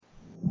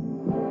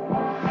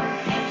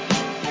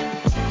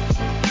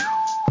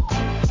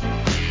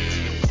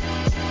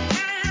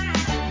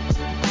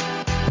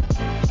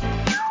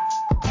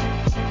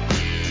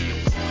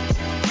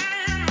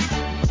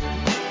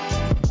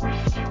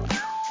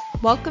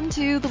Welcome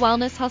to the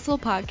Wellness Hustle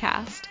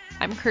podcast.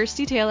 I'm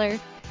Kirsty Taylor,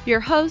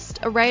 your host,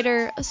 a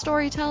writer, a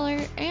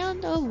storyteller,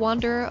 and a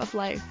wanderer of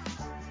life.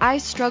 I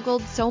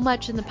struggled so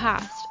much in the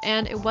past,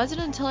 and it wasn't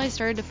until I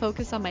started to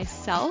focus on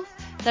myself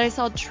that I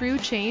saw true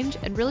change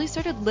and really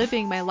started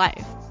living my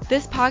life.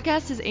 This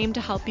podcast is aimed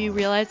to help you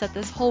realize that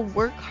this whole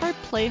work hard,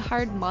 play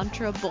hard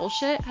mantra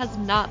bullshit has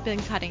not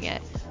been cutting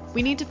it.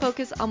 We need to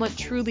focus on what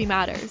truly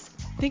matters.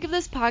 Think of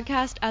this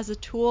podcast as a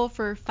tool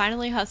for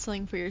finally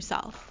hustling for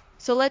yourself.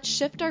 So let's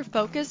shift our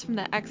focus from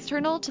the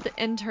external to the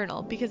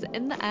internal, because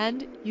in the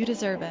end, you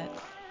deserve it.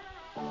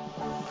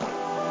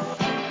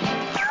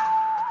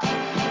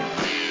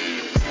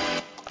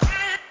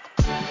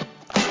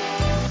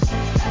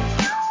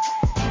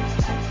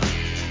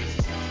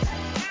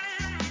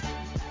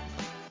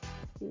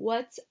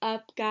 What's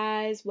up,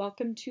 guys?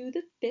 Welcome to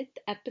the 5th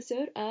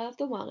episode of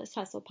the Wellness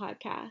Hustle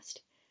podcast.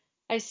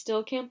 I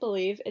still can't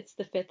believe it's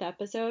the 5th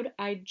episode.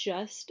 I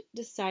just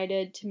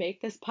decided to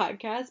make this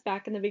podcast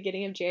back in the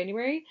beginning of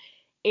January,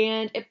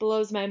 and it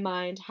blows my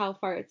mind how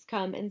far it's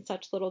come in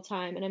such little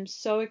time, and I'm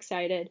so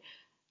excited.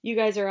 You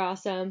guys are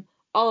awesome.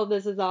 All of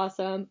this is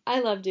awesome. I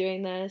love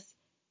doing this.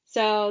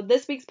 So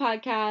this week's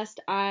podcast,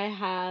 I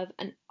have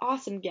an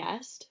awesome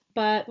guest,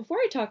 but before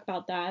I talk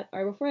about that,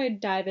 or before I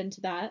dive into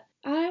that,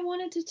 I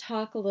wanted to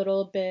talk a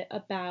little bit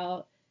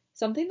about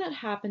something that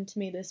happened to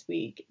me this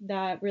week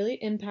that really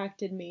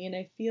impacted me, and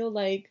I feel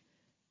like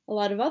a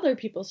lot of other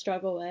people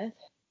struggle with.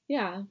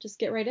 Yeah, just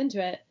get right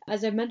into it.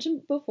 As I've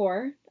mentioned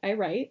before, I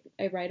write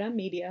on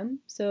Medium,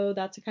 so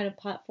that's a kind of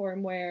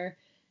platform where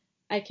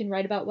I can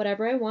write about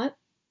whatever I want,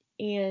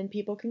 and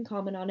people can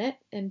comment on it,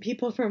 and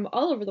people from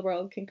all over the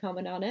world can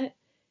comment on it,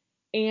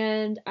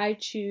 and I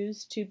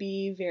choose to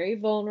be very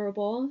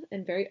vulnerable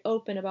and very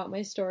open about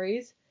my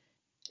stories.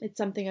 It's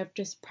something I've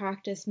just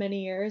practiced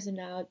many years, and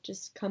now it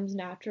just comes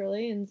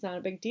naturally, and it's not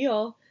a big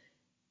deal.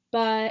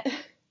 But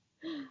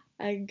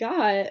I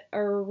got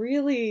a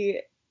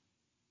really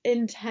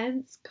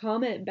intense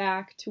comment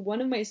back to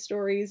one of my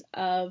stories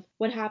of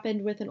what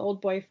happened with an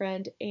old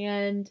boyfriend,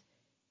 and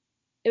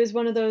it was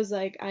one of those,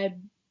 like, I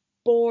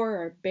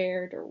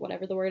bared, or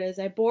whatever the word is,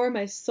 I bore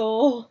my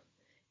soul,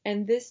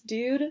 and this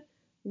dude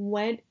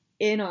went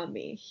in on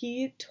me.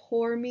 He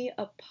tore me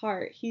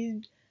apart.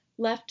 He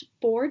left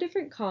 4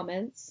 different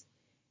comments,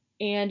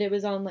 and it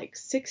was on like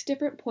 6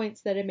 different points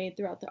that I made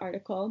throughout the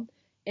article,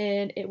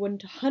 and it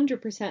wouldn't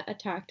 100%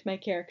 attacked my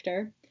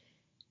character.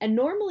 And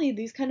normally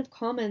these kind of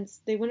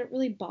comments, they wouldn't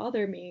really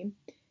bother me.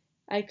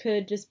 I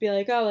could just be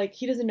like, oh, like,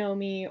 he doesn't know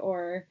me,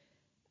 or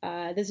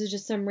this is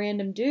just some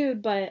random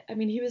dude, but I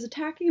mean, he was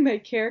attacking my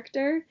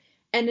character,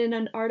 and in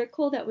an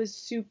article that was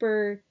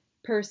super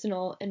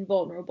personal and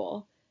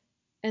vulnerable.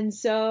 And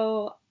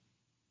so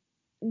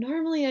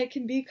normally I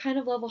can be kind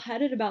of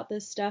level-headed about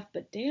this stuff,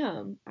 but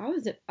damn, I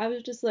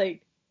was just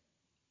like,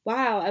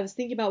 wow, I was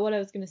thinking about what I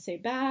was going to say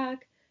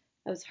back.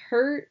 I was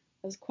hurt.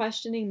 I was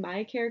questioning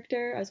my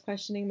character. I was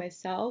questioning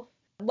myself.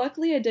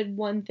 Luckily, I did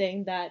one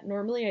thing that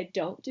normally I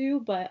don't do,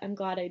 but I'm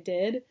glad I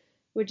did,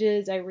 which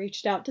is I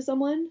reached out to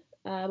someone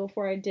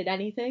before I did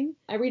anything.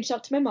 I reached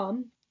out to my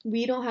mom.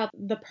 We don't have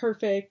the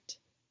perfect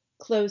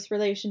close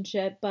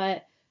relationship,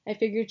 but I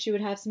figured she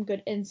would have some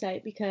good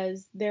insight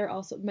because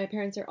my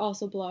parents are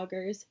also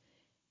bloggers,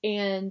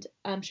 and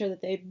I'm sure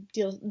that they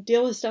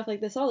deal with stuff like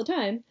this all the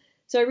time.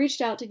 So I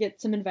reached out to get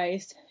some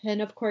advice,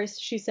 and of course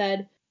she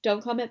said,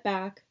 don't comment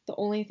back. The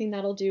only thing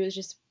that'll do is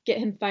just get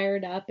him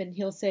fired up, and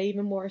he'll say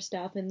even more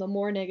stuff, and the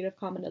more negative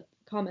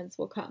comments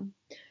will come.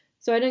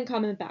 So I didn't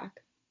comment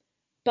back.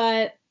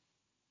 But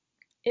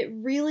it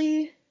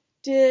really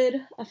did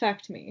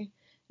affect me,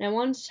 and I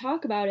wanted to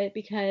talk about it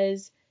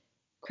because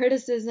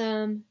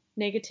criticism,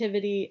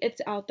 negativity,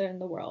 it's out there in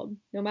the world.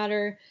 No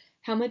matter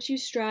how much you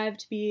strive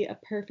to be a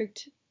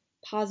perfect,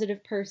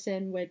 positive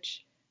person,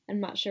 which I'm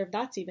not sure if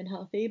that's even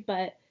healthy,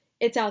 but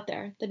it's out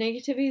there. The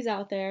negativity is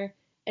out there.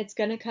 It's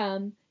gonna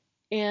come,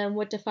 and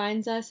what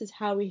defines us is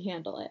how we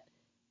handle it.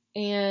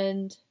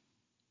 And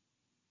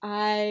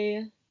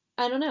I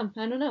don't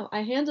know.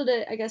 I handled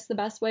it, I guess, the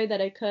best way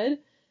that I could.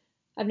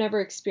 I've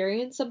never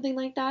experienced something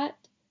like that,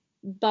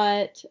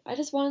 but I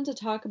just wanted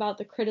to talk about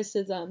the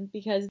criticism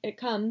because it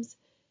comes.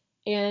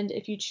 And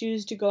if you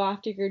choose to go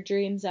after your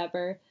dreams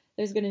ever,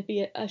 there's going to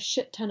be a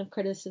shit ton of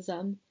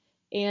criticism.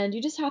 And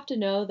you just have to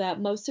know that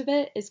most of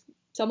it is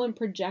someone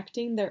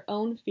projecting their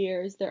own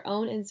fears, their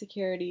own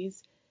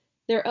insecurities,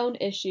 their own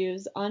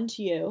issues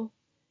onto you.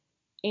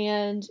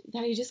 And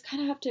that you just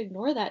kind of have to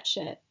ignore that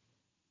shit.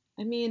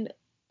 I mean,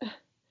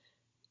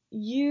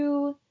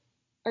 you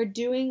are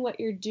doing what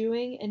you're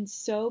doing and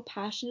so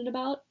passionate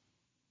about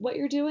what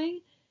you're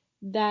doing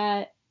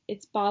that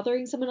it's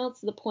bothering someone else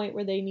to the point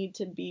where they need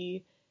to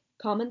be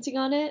commenting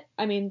on it.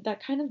 I mean,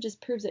 that kind of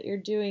just proves that you're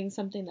doing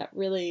something that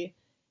really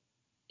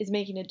is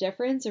making a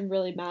difference and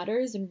really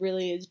matters and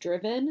really is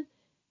driven.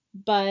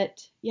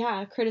 But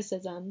yeah,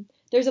 criticism.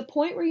 There's a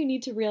point where you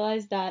need to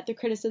realize that the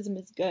criticism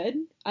is good.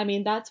 I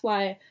mean, that's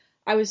why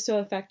I was so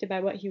affected by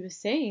what he was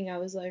saying. I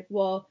was like,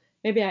 well,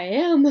 maybe I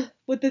am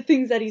with the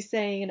things that he's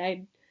saying,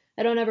 and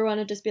I don't ever want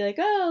to just be like,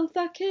 oh,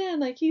 fuck him,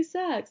 like he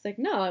sucks. Like,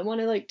 no, I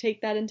want to like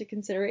take that into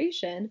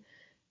consideration.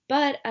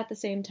 But at the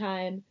same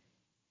time,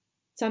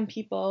 some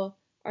people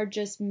are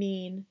just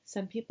mean,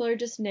 some people are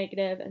just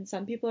negative, and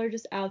some people are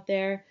just out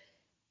there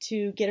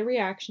to get a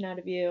reaction out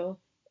of you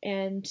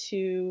and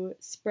to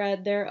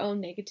spread their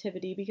own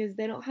negativity because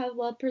they don't have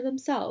love for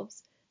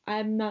themselves.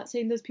 I'm not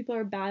saying those people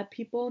are bad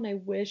people, and I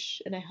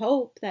wish and I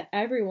hope that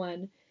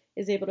everyone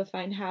is able to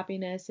find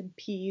happiness and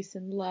peace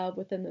and love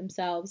within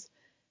themselves.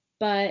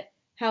 But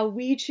how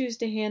we choose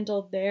to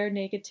handle their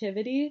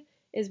negativity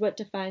is what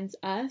defines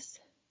us.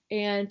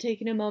 And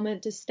taking a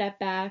moment to step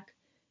back,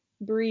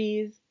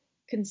 breathe,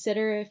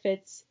 consider if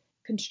it's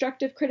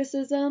constructive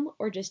criticism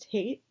or just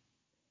hate,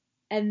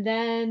 and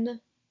then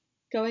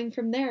going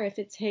from there. If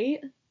it's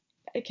hate,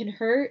 it can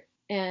hurt,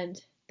 and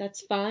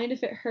that's fine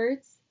if it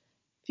hurts.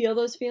 Feel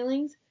those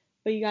feelings,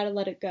 but you gotta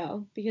let it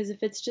go. Because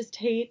if it's just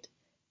hate,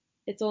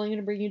 it's only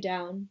gonna bring you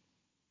down,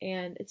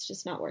 and it's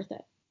just not worth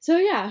it. So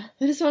yeah,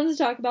 I just wanted to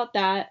talk about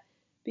that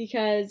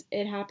because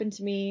it happened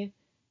to me,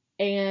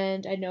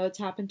 and I know it's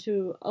happened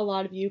to a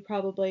lot of you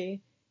probably.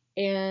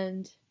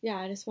 And yeah,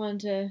 I just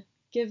wanted to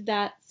give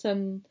that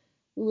some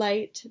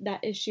light,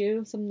 that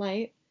issue, some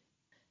light.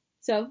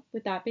 So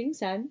with that being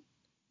said,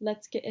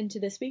 let's get into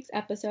this week's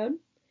episode.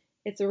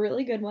 It's a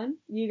really good one.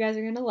 You guys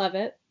are going to love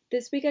it.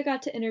 This week I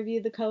got to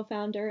interview the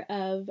co-founder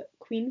of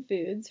Queen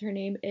Foods. Her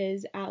name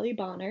is Ali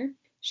Bonar.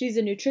 She's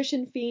a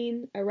nutrition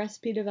fiend, a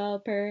recipe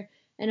developer,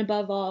 and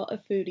above all, a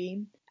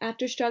foodie.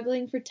 After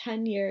struggling for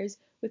 10 years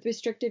with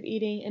restrictive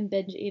eating and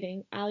binge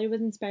eating, Ali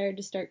was inspired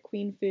to start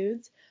Queen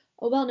Foods,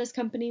 a wellness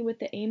company with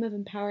the aim of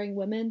empowering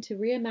women to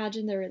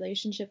reimagine their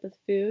relationship with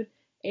food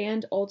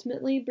and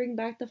ultimately bring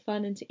back the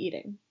fun into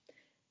eating.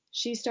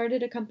 She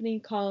started a company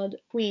called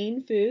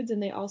Queen Foods,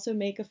 and they also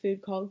make a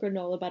food called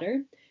granola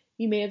butter.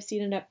 You may have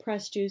seen it at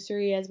Press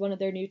Juicery as one of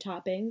their new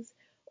toppings,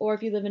 or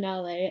if you live in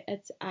LA,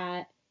 it's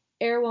at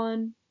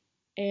Erewhon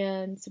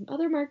and some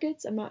other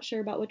markets. I'm not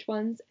sure about which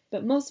ones,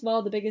 but most of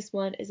all, the biggest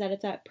one is that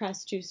it's at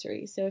Press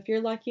Juicery. So if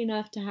you're lucky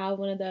enough to have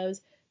one of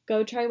those,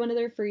 go try one of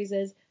their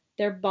freezes.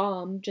 They're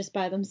bomb just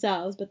by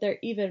themselves, but they're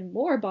even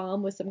more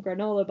bomb with some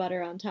granola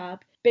butter on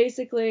top.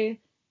 Basically,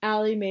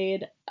 Ali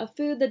made a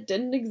food that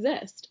didn't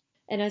exist.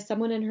 And as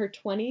someone in her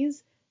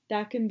 20s,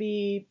 that can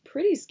be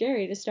pretty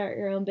scary to start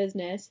your own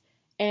business.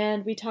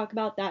 And we talk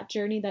about that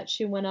journey that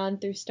she went on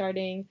through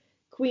starting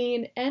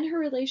Queen and her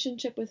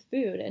relationship with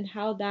food and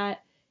how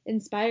that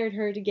inspired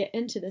her to get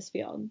into this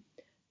field.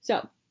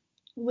 So,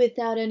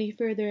 without any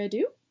further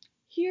ado,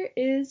 here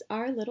is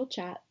our little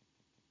chat.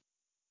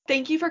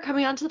 Thank you for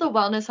coming on to the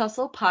Wellness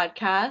Hustle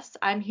podcast.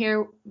 I'm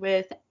here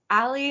with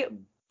Ali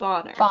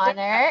Bonar.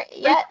 Bonar,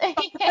 yeah.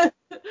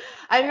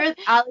 I'm here with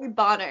Ali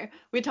Bonar.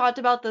 We talked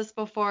about this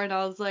before, and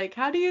I was like,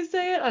 how do you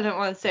say it? I don't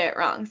want to say it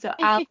wrong. So,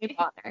 Ali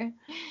Bonar.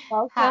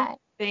 Welcome. Hi.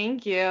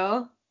 Thank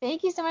you.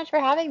 Thank you so much for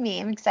having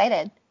me. I'm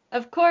excited.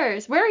 Of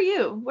course. Where are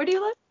you? Where do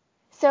you live?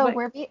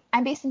 So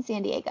I'm based in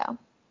San Diego.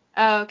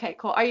 Oh, okay,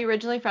 cool. Are you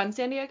originally from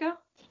San Diego?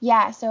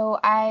 Yeah, so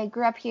I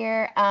grew up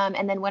here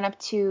and then went up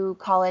to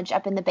college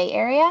up in the Bay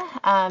Area.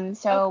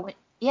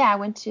 I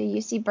went to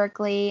UC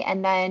Berkeley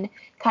and then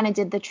kind of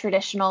did the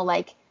traditional,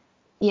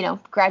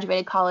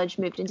 graduated college,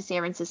 moved into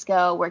San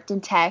Francisco, worked in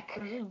tech,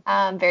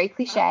 very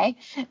cliche.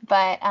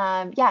 But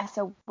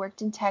so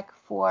worked in tech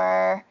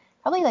for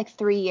probably like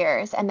 3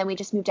 years. And then we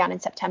just moved down in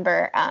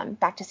September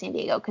back to San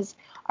Diego because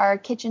our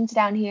kitchen's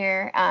down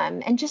here.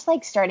 And just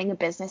like starting a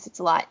business, it's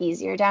a lot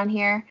easier down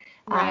here.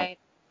 Right.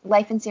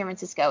 Life in San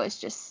Francisco is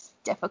just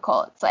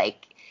difficult. It's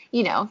like,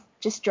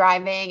 just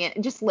driving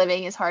and just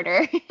living is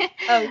harder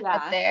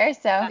up there.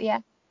 So, yeah.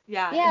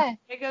 San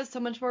Diego's so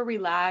much more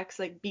relaxed,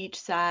 like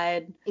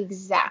beachside.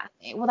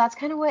 Exactly. Yeah. Well, that's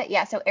kind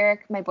of so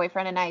Eric, my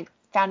boyfriend, and I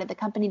founded the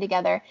company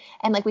together,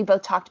 and like we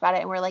both talked about it,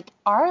 and we're like,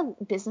 our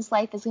business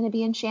life is going to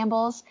be in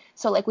shambles.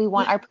 So like we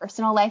want our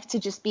personal life to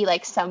just be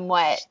like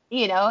somewhat,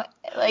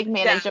 like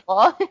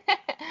manageable.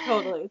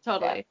 Totally.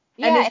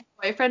 Yeah. And is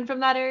your boyfriend from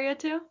that area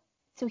too?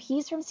 So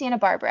he's from Santa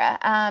Barbara.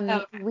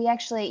 We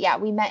actually,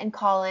 we met in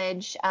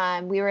college.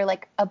 We were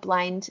like a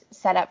blind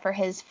setup for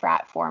his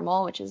frat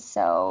formal, which is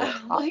so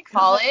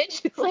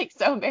college. It's like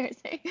so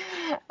embarrassing.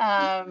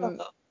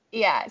 So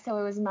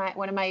it was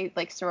one of my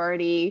like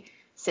sorority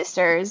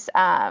sisters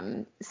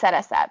set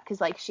us up because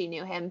like she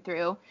knew him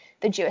through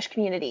the Jewish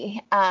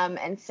community.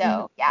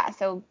 So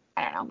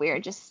I don't know, we were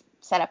just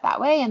set up that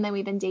way, and then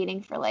we've been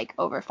dating for like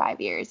over 5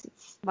 years.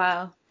 It's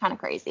kind of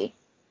crazy.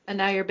 And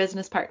now you're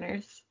business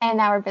partners. And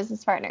now we're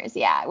business partners,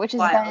 which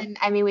has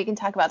been, we can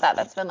talk about that.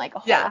 That's been like a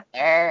whole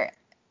other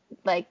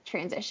like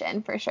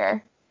transition for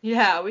sure.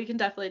 Yeah, we can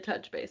definitely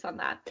touch base on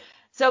that.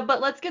 So,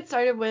 but let's get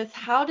started with,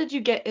 how did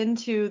you get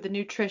into the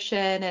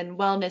nutrition and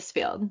wellness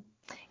field?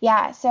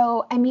 Yeah,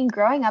 so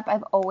growing up,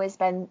 I've always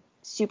been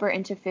super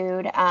into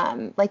food.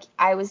 Like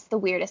I was the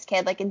weirdest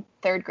kid. Like in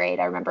 3rd grade,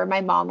 I remember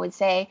my mom would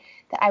say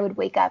that I would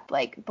wake up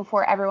like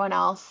before everyone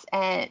else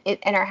and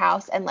in our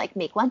house and like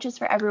make lunches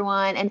for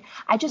everyone. And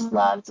I just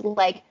loved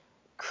like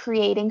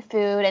creating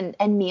food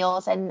and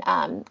meals. And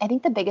I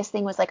think the biggest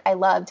thing was like I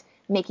loved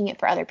making it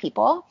for other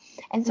people.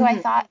 And so I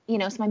thought,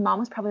 so my mom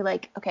was probably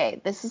like,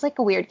 okay, this is like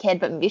a weird kid,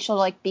 but maybe she'll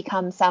like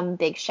become some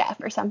big chef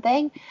or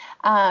something.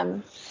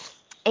 And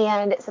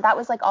so that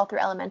was like all through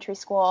elementary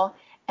school.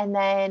 And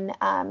then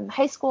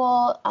high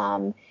school,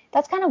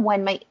 that's kind of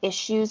when my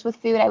issues with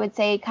food, I would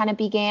say, kind of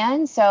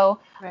began. So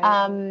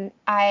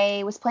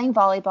I was playing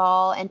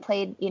volleyball and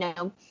played,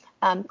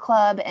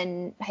 club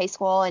in high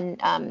school.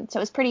 And so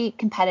it was pretty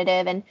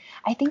competitive. And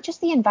I think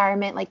just the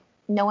environment, like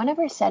no one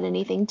ever said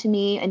anything to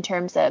me in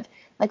terms of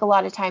like a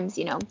lot of times,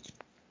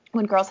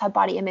 when girls have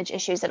body image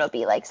issues, it'll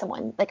be like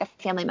someone, like a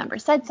family member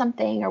said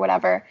something or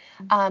whatever.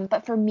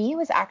 But for me, it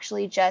was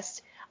actually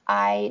just,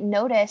 I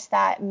noticed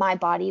that my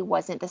body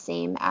wasn't the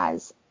same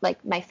as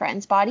like my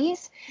friends'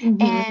 bodies.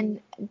 And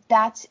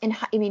that's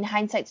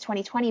hindsight's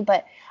 2020,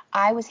 but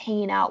I was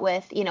hanging out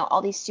with,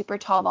 all these super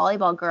tall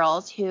volleyball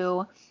girls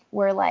who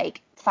were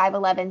like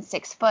 5'11",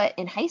 6 foot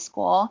in high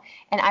school.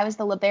 And I was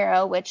the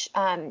libero, which,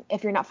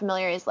 if you're not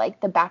familiar, is like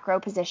the back row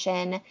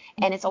position.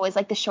 And it's always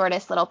like the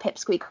shortest little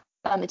pipsqueak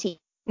on the team.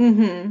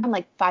 I'm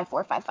like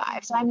 5'4",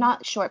 5'5". So I'm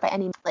not short by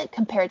any, like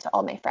compared to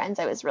all my friends,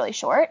 I was really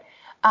short.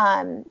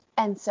 And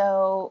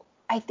so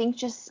I think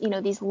just,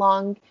 these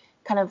long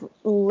kind of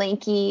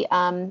lanky,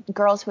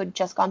 girls who had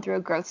just gone through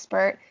a growth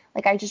spurt,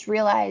 like I just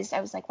realized,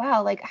 I was like,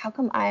 wow, like how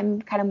come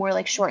I'm kind of more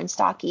like short and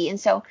stocky? And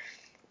so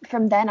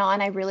from then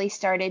on, I really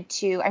started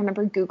to, I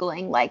remember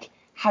Googling like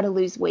how to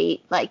lose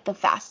weight, like the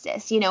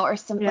fastest, or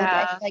something.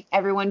 I feel like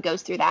everyone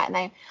goes through that. And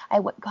I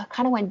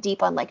kind of went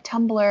deep on like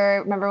Tumblr.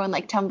 Remember when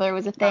like Tumblr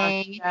was a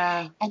thing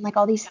and like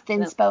all these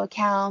Thinspo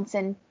accounts,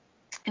 and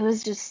it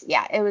was just,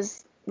 it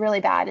was really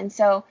bad. And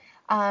so,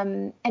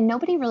 and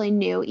nobody really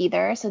knew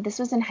either. So this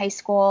was in high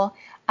school.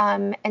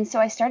 And so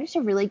I started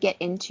to really get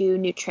into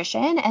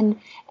nutrition and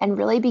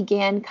really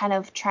began kind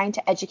of trying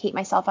to educate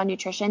myself on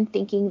nutrition,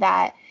 thinking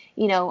that,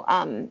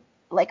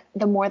 like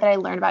the more that I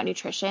learn about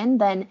nutrition,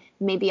 then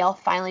maybe I'll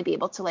finally be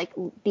able to like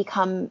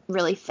become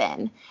really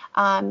thin,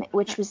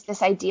 which was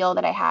this ideal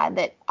that I had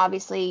that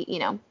obviously,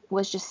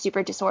 was just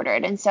super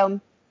disordered. And so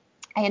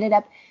I ended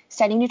up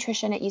studying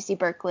nutrition at UC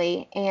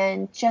Berkeley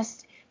and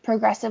just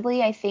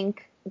progressively, I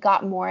think,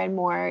 got more and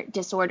more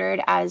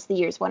disordered as the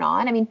years went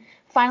on. I mean,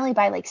 finally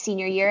by like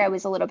senior year, I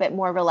was a little bit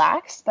more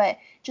relaxed, but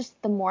just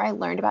the more I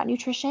learned about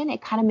nutrition,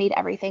 it kind of made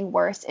everything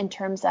worse in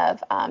terms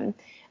of,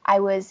 I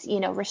was,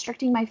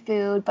 restricting my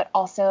food, but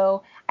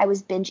also I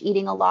was binge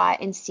eating a lot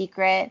in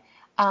secret,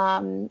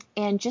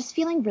 and just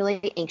feeling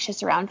really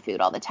anxious around food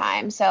all the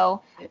time.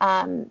 So,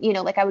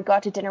 like I would go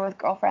out to dinner with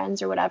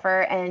girlfriends or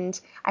whatever. And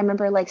I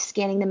remember like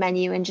scanning the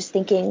menu and just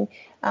thinking,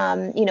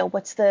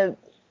 what's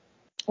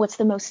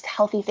the most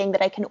healthy thing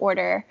that I can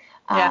order,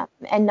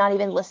 and not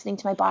even listening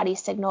to my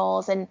body's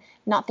signals and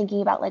not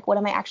thinking about like, what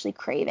am I actually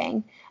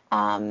craving?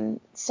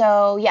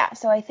 So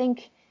I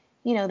think,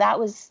 that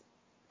was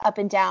up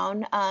and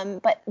down.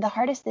 But the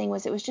hardest thing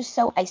was it was just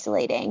so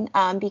isolating,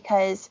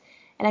 because,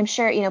 and I'm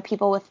sure,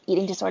 people with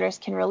eating disorders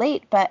can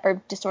relate,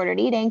 or disordered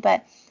eating,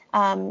 but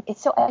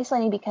it's so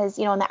isolating because,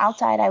 on the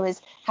outside I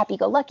was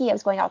happy-go-lucky. I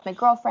was going out with my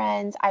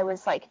girlfriends. I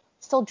was like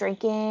still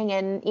drinking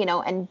and,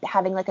 and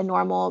having like a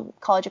normal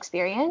college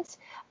experience.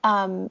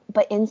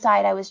 But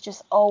inside I was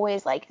just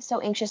always like so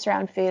anxious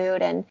around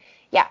food. And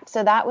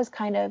so that was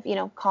kind of,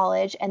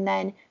 college, and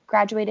then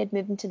graduated,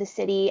 moved into the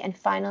city. And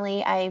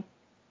finally I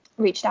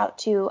reached out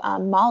to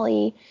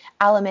Molly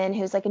Alleman,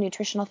 who's like a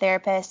nutritional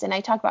therapist. And I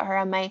talk about her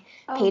on my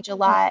page a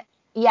lot.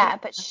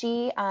 But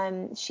she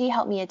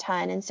helped me a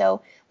ton. And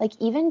so like,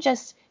 even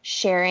just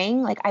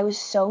sharing, like I was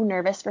so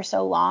nervous for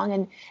so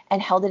long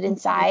and held it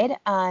inside,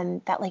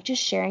 that like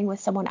just sharing with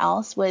someone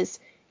else was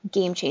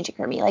game changing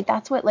for me. Like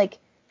that's what like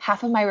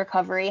half of my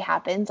recovery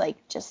happens, like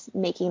just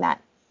making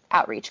that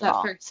outreach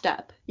call. That first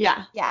step.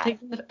 Yeah.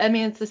 I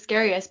mean, it's the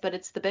scariest, but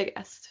it's the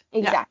biggest.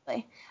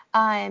 Exactly.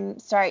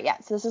 Sorry. Yeah.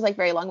 So this is like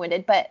very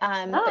long-winded, but,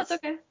 it's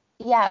okay.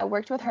 I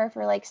worked with her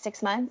for like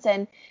 6 months,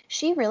 and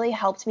she really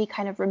helped me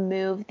kind of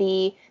remove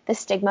the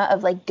stigma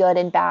of like good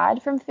and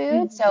bad from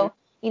food. So,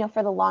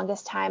 for the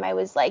longest time I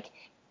was like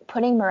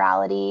putting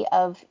morality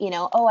of,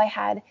 I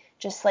had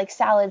just like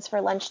salads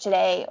for lunch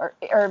today, or,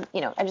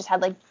 I just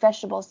had like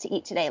vegetables to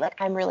eat today. Like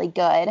I'm really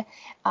good.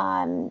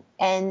 And,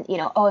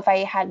 if I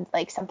had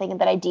like something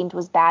that I deemed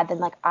was bad, then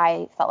like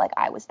I felt like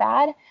I was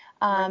bad.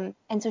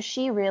 And so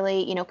she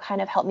really,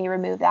 kind of helped me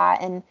remove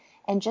that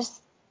and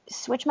just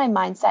switch my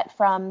mindset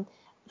from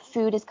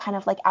food is kind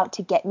of like out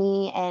to get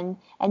me and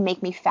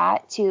make me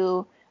fat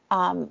to,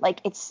 like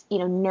it's,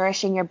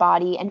 nourishing your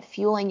body and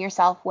fueling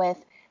yourself with,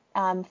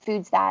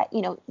 foods that,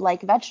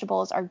 like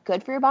vegetables are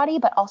good for your body,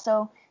 but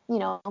also,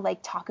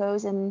 like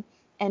tacos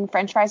and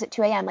French fries at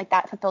 2 a.m. like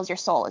that fulfills your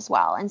soul as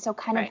well. And so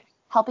kind of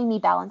helping me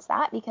balance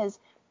that, because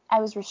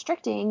I was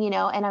restricting,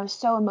 and I was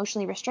so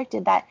emotionally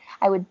restricted that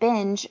I would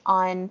binge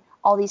on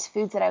all these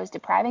foods that I was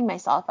depriving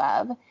myself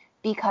of,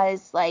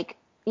 because like,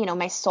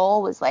 my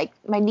soul was like,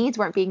 my needs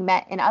weren't being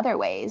met in other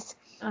ways.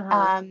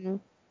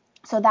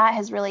 So that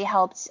has really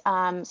helped.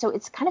 So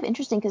it's kind of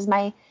interesting because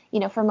my,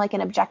 from like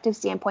an objective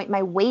standpoint,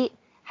 my weight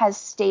has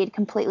stayed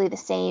completely the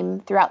same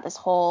throughout this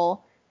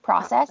whole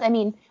process. I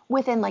mean,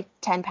 within like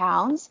 10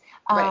 pounds,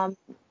 Right.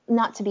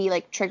 not to be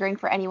like triggering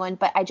for anyone,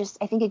 but I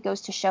think it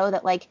goes to show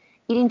that like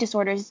eating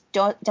disorders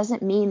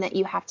doesn't mean that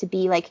you have to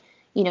be like,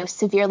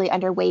 severely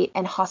underweight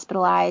and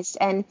hospitalized.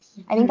 And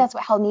I think that's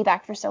what held me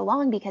back for so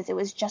long, because it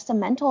was just a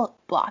mental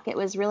block. It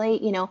was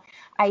really,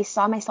 I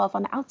saw myself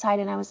on the outside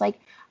and I was like,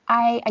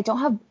 I don't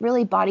have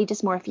really body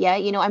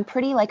dysmorphia. I'm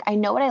pretty, like, I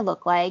know what I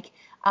look like.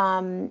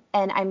 And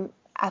I'm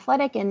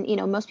athletic, and,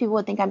 most people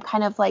would think I'm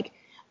kind of like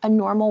a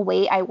normal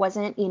weight. I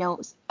wasn't,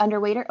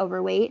 underweight or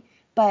overweight,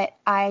 but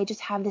I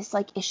just have this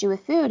like issue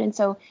with food. And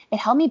so it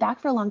held me back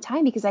for a long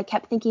time, because I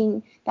kept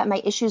thinking that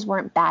my issues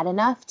weren't bad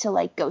enough to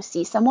like go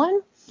see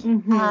someone.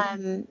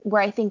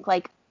 Where I think,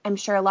 like, I'm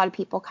sure a lot of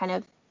people kind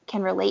of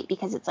can relate,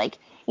 because it's like,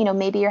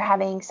 maybe you're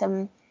having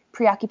some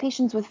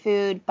preoccupations with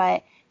food,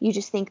 but you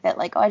just think that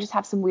like, oh, I just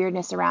have some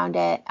weirdness around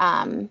it.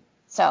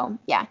 So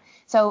yeah.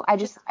 So I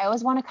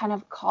always want to kind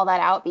of call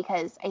that out,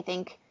 because I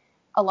think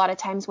a lot of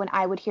times when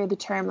I would hear the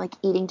term like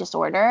eating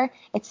disorder,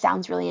 it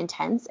sounds really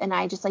intense, and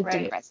I just like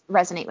didn't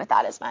resonate with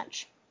that as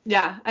much.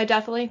 Yeah, I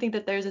definitely think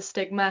that there's a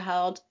stigma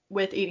held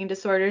with eating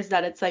disorders,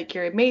 that it's like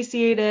you're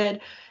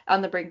emaciated,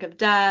 on the brink of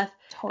death.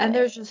 And Totally.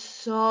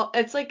 there's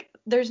it's like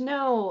there's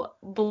no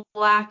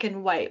black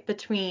and white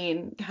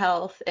between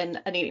health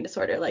and an eating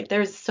disorder. Like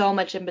there's so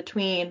much in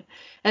between.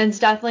 And it's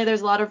definitely,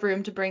 there's a lot of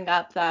room to bring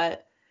up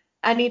that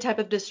any type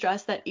of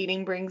distress that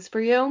eating brings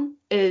for you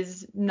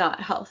is not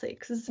healthy.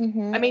 Because,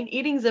 I mean,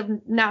 eating's a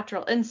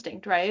natural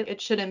instinct, right? It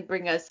shouldn't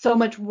bring us so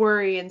much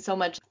worry and so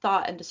much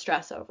thought and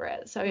distress over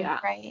it. So yeah,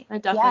 Right. I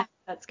definitely, Yeah.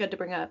 that's good to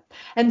bring up.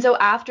 And so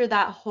after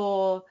that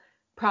whole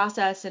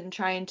process and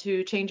trying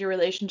to change your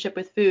relationship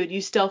with food,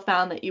 you still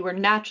found that you were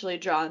naturally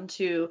drawn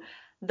to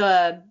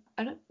the,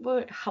 I don't,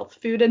 what, health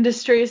food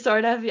industry,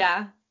 sort of.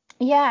 Yeah.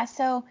 Yeah,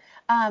 so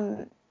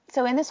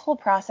in this whole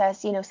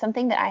process,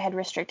 something that I had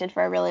restricted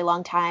for a really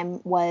long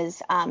time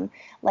was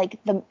like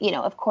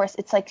of course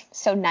it's like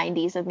so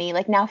 90s of me,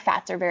 like now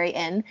fats are very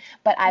in,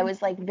 but I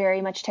was like very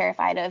much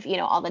terrified of,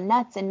 all the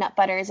nuts and nut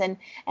butters, and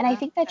I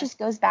think that just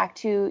goes back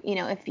to,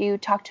 if you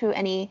talk to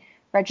any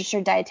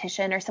registered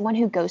dietitian or someone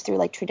who goes through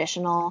like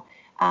traditional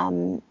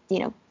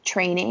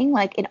training,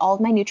 like in all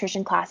of my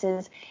nutrition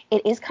classes,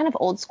 it is kind of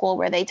old school,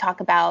 where they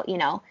talk about,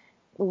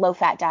 low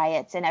fat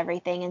diets and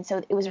everything. And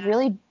so it was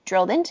really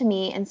drilled into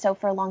me. And so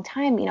for a long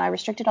time, I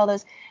restricted all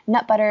those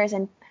nut butters,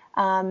 and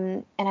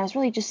I was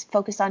really just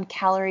focused on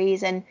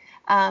calories. And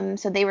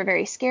so they were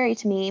very scary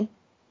to me.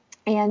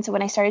 And so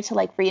when I started to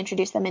like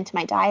reintroduce them into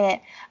my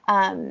diet,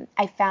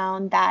 I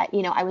found that,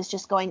 I was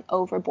just going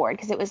overboard,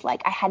 because it was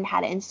like I hadn't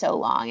had it in so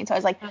long. And so I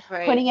was like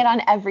putting it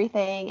on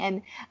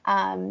everything.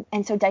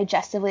 And so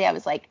digestively, I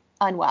was like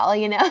unwell,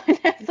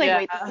 it's like,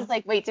 wait, this is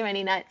like way too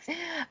many nuts.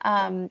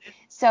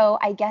 So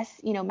I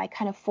guess, my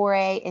kind of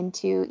foray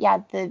into,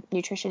 the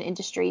nutrition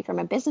industry from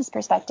a business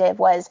perspective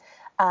was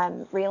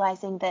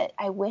realizing that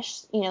I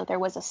wish, there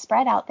was a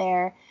spread out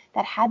there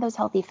that had those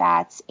healthy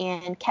fats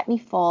and kept me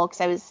full, because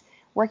I was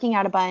working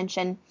out a bunch,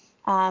 and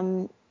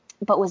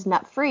but was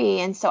nut free.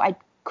 And so I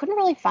couldn't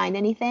really find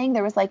anything.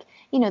 There was like,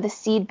 the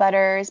seed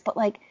butters, but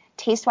like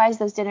taste wise,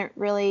 those didn't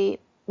really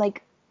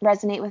like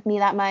resonate with me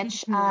that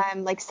much.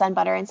 Like sun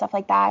butter and stuff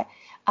like that.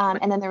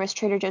 And then there was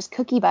Trader Joe's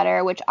cookie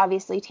butter, which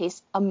obviously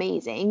tastes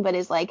amazing, but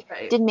is like,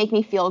 didn't make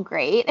me feel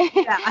great.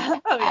 Yeah.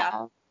 Oh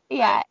yeah.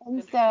 Yeah.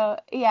 And so,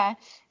 yeah.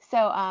 So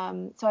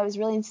I was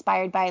really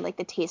inspired by like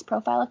the taste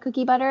profile of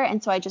cookie butter.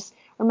 And so I just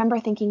remember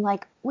thinking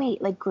like,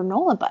 wait, like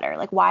granola butter,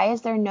 like why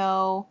is there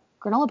no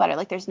granola butter?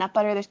 Like there's nut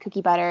butter, there's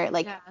cookie butter.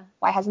 Like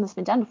why hasn't this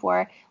been done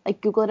before?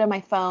 Like Google it on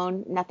my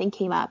phone, nothing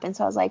came up. And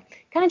so I was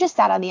like, kind of just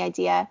sat on the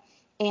idea.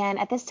 And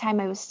at this time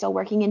I was still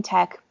working in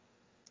tech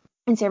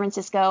in San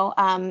Francisco,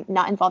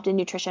 not involved in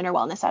nutrition or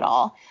wellness at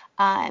all.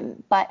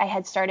 But I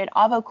had started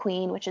Avo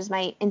Queen, which is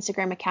my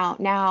Instagram account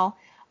now,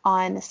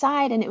 on the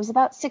side, and it was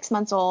about 6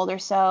 months old or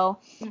so.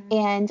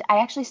 And I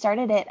actually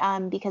started it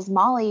because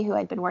Molly, who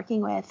I'd been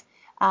working with,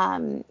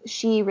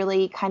 she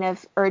really kind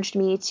of urged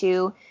me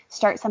to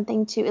start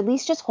something to at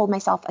least just hold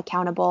myself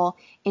accountable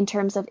in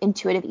terms of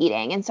intuitive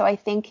eating. And so I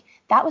think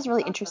that was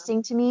really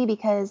interesting to me,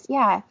 because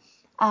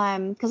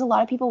because a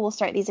lot of people will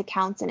start these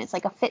accounts and it's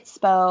like a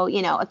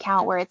Fitspo,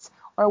 account where it's,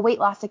 or a weight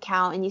loss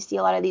account, and you see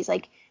a lot of these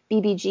like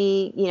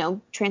BBG,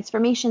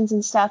 transformations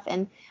and stuff.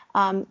 And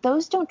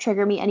those don't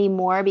trigger me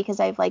anymore, because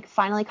I've like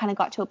finally kind of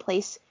got to a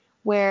place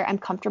where I'm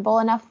comfortable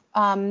enough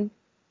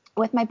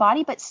with my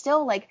body. But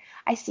still, like,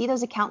 I see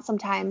those accounts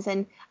sometimes,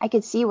 and I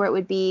could see where it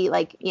would be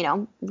like,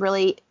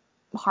 really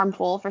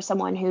harmful for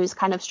someone who's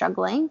kind of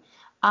struggling.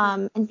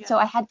 So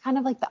I had kind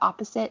of like the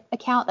opposite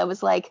account that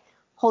was like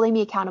holding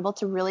me accountable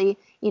to really,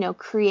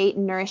 create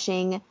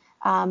nourishing,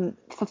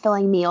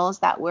 fulfilling meals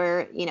that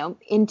were,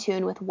 in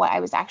tune with what I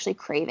was actually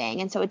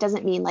craving. And so it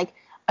doesn't mean like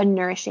a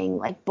nourishing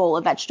like bowl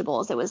of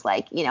vegetables. It was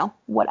like,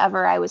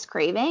 whatever I was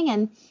craving.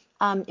 And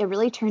it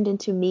really turned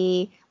into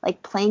me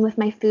like playing with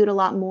my food a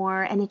lot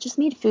more, and it just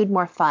made food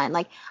more fun.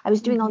 Like I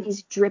was doing all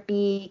these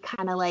drippy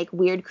kind of like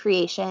weird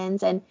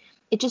creations, and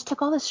it just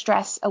took all the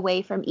stress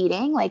away from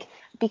eating, like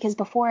because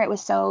before it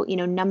was so,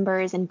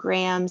 numbers and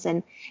grams,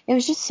 and it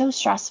was just so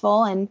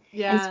stressful, and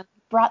Yeah.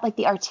 brought like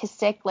the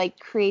artistic like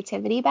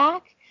creativity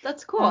back.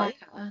 That's cool. Um,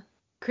 Yeah.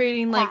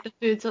 Creating yeah, like the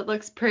food so it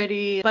looks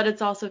pretty, but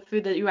it's also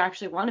food that you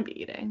actually want to be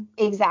eating.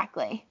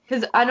 exactly.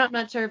 Because I'm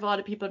not sure if a lot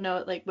of people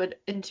know like what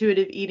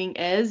intuitive eating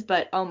is,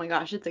 but oh my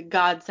gosh, it's a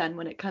godsend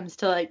when it comes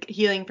to like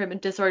healing from a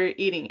disordered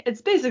eating.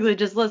 It's basically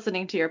just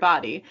listening to your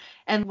body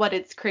and what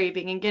it's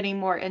craving and getting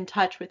more in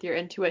touch with your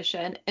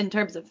intuition in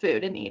terms of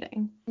food and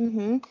eating.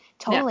 Mm-hmm. Yeah.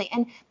 Totally.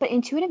 But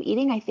intuitive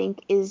eating, I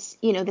think, is,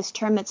 this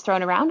term that's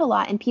thrown around a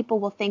lot, and people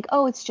will think,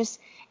 oh, it's just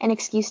an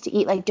excuse to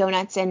eat like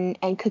donuts and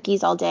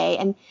cookies all day.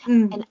 And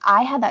Mm.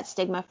 I had that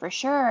stigma for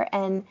sure.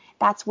 And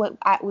that's what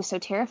was so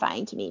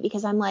terrifying to me,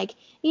 because I'm like,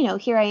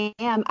 here I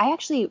am. I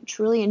actually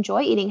truly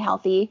enjoy eating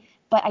healthy,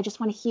 but I just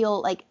want to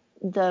heal like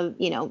the,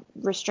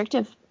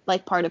 restrictive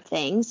like part of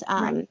things.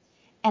 Right.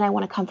 And I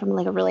want to come from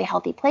like a really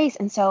healthy place.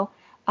 And so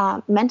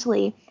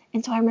mentally,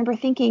 and so I remember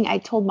thinking, I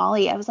told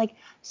Molly, I was like,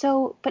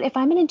 so, but if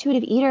I'm an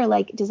intuitive eater,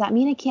 like, does that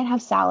mean I can't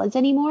have salads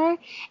anymore?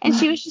 And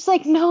she was just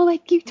like, no,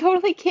 like, you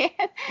totally can.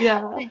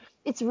 Yeah. But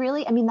it's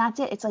really, I mean, that's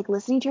it. It's like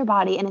listening to your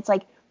body, and it's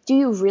like, do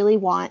you really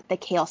want the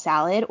kale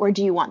salad, or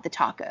do you want the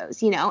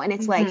tacos, And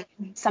it's like,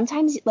 Hmm.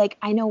 sometimes, like,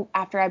 I know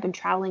after I've been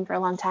traveling for a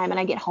long time and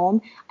I get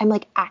home, I'm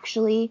like,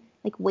 actually,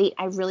 like, wait,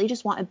 I really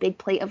just want a big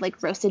plate of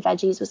like roasted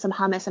veggies with some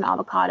hummus and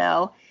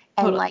avocado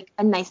and Totally. like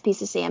a nice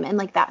piece of salmon.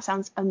 Like, that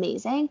sounds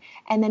amazing.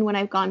 And then when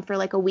I've gone for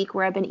like a week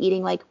where I've been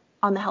eating like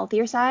on the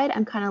healthier side,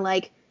 I'm kind of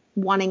like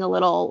wanting a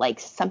little like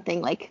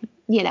something like,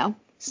 soul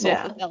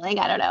Yeah. fulfilling.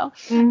 I don't know.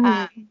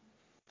 Hmm.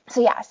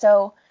 So yeah,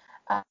 so,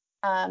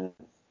 um,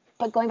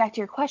 but going back to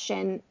your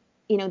question,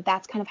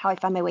 that's kind of how I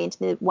found my way into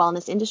the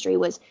wellness industry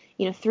was,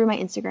 through my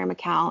Instagram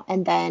account,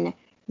 and then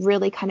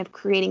really kind of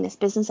creating this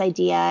business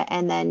idea,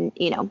 and then,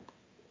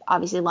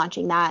 obviously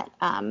launching that,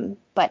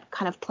 but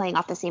kind of playing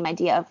off the same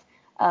idea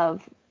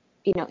of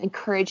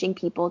encouraging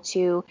people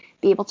to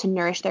be able to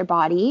nourish their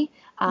body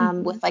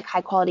Hmm. with like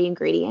high quality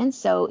ingredients.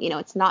 So,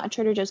 it's not a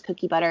Trader Joe's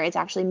cookie butter. It's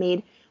actually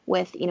made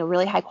with,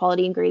 really high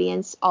quality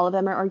ingredients. All of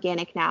them are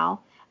organic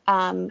now.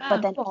 But Oh,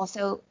 then cool.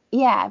 also,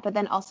 yeah, but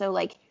then also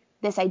like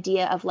this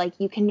idea of like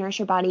you can nourish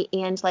your body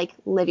and like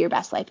live your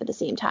best life at the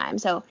same time.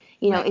 So,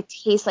 Right. it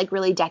tastes like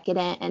really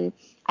decadent, and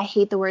I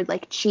hate the word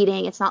like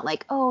cheating. It's not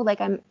like, oh, like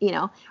I'm,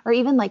 or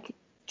even like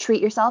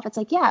treat yourself. It's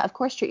like, yeah, of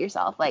course treat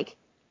yourself. Like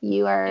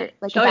you Yeah. are You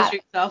like should a always bad,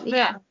 treat yourself. yeah,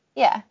 Yeah.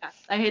 yeah, Yeah.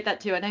 I hate that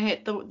too. And I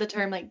hate the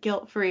term like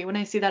guilt free. When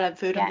I see that on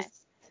food, I'm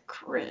just yes.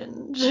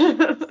 cringe.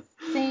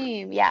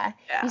 Same, yeah. You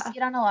Yeah. see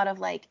it on a lot of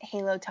like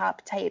Halo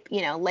Top type,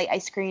 light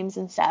ice creams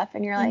and stuff,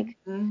 and you're like,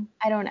 Hmm.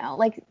 I don't know.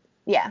 Like,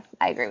 yeah,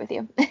 I agree with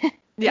you.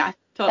 Yeah, That's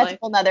a totally.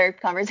 whole nother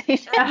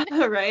conversation.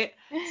 Yeah, right.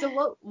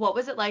 So what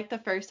was it like the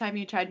first time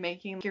you tried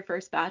making your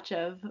first batch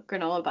of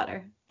granola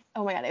butter?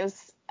 Oh my God, it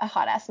was a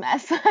hot ass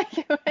mess. Like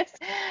it was,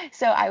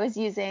 so I was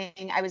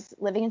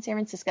living in San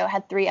Francisco,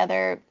 had three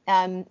other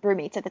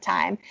roommates at the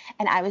time,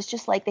 and I was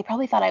just like, they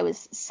probably thought I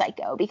was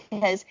psycho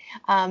because,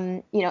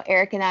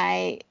 Eric and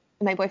I,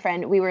 my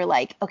boyfriend, we were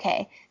like,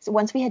 okay, so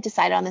once we had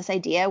decided on this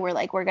idea, we're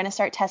like, we're gonna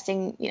start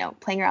testing,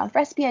 playing around with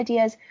recipe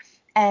ideas,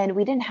 and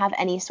we didn't have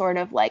any sort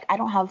of like, I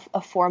don't have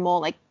a formal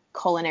like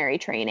culinary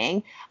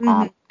training.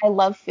 Hmm. I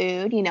love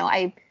food,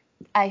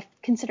 I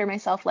consider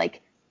myself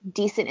like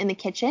decent in the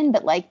kitchen,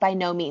 but like by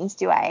no means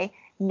do I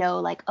know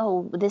like,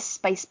 oh, this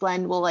spice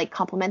blend will like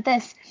complement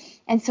this.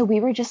 And so we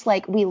were just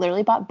like, we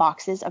literally bought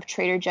boxes of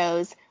Trader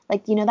Joe's,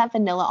 like, that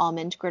vanilla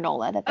almond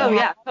granola that they Oh have,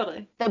 yeah,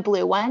 totally. the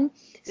blue one.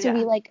 So we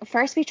Yeah. like,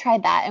 first we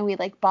tried that, and we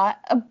like bought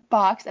a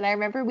box. And I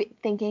remember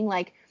thinking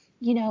like,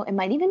 it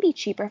might even be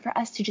cheaper for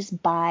us to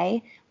just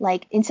buy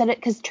like instead of,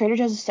 because Trader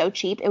Joe's is so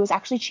cheap, it was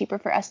actually cheaper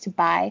for us to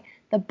buy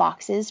the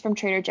boxes from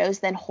Trader Joe's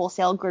than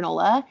wholesale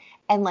granola.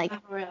 And like, Oh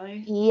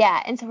really?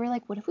 yeah. And so we're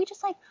like, what if we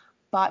just like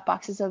bought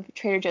boxes of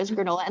Trader Joe's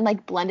granola and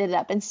like blended it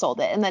up and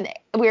sold it? And then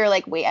we were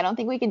like, wait, I don't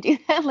think we can do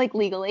that like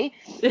legally.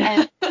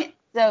 Yeah. And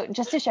so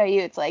just to show you,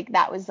 it's like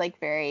that was like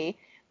very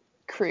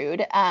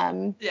crude.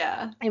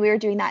 Yeah. And we were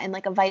doing that in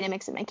like a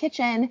Vitamix in my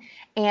kitchen.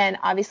 And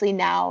obviously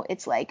now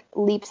it's like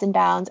leaps and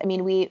bounds. I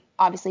mean, we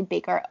obviously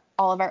bake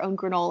all of our own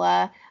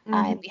granola.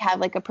 Hmm. We have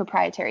like a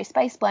proprietary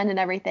spice blend and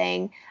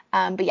everything.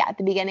 But yeah, at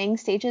the beginning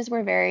stages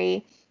were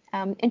very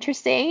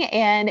interesting.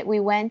 And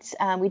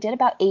we did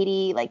about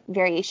 80 like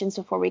variations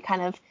before we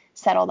kind of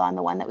settled on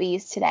the one that we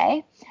use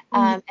today.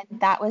 Hmm. And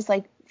that was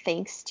like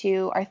thanks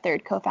to our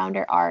third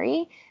co-founder,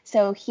 Ari.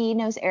 So he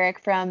knows Eric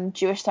from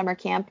Jewish summer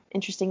camp,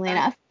 interestingly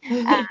enough,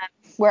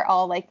 where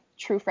all like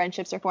true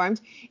friendships are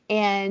formed.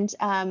 And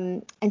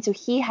so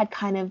he had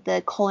kind of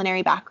the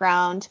culinary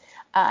background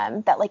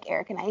that like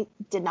Eric and I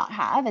did not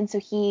have. And so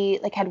he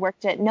like had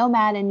worked at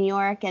Nomad in New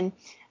York, and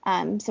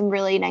some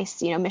really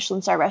nice,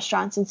 Michelin star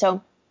restaurants. And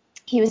so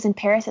he was in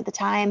Paris at the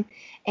time,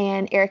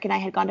 and Eric and I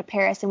had gone to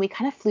Paris, and we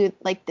kind of flew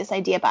like this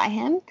idea by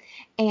him.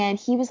 And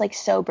he was like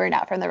so burned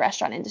out from the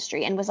restaurant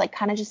industry and was like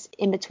kind of just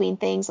in between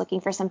things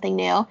looking for something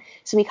new.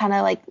 So we kind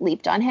of like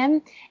leaped on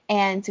him.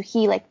 And so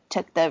he like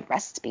took the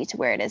recipe to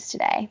where it is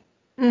today.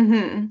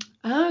 Okay.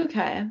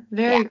 Yeah.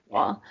 Very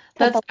cool.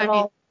 Put That's, the I mean,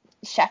 little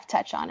chef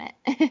touch on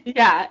it.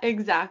 yeah,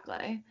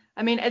 exactly.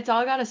 I mean, it's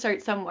all got to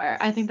start somewhere.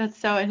 I think that's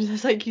so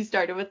interesting. Like you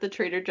started with the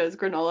Trader Joe's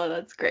granola.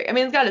 That's great. I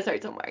mean, it's got to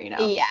start somewhere, you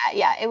know? Yeah,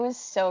 yeah, it was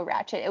so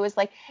ratchet. It was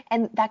like,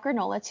 and that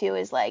granola too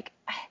is like,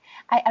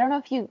 I don't know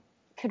if you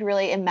could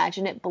really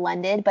imagine it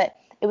blended, but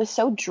it was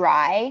so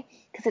dry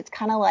because it's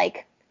kind of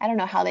like, I don't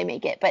know how they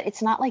make it, but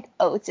it's not like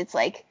oats, it's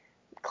like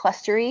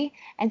clustery.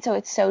 And so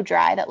it's so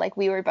dry that like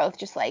we were both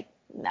just like,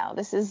 no,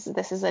 this is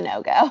a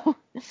no-go.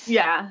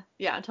 Yeah,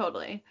 yeah,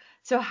 totally.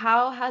 So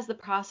how has the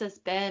process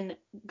been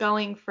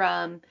going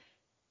from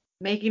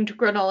making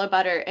granola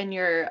butter in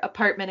your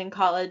apartment in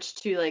college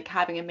to like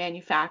having a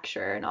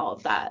manufacturer and all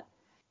of that?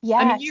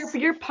 I mean, Yes.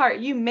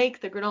 you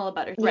make the granola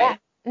butter, Yeah. right?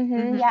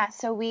 Mm-hmm. Yeah.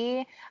 So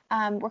we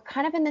we're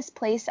kind of in this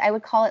place, I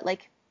would call it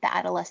like the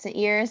adolescent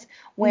years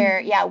where,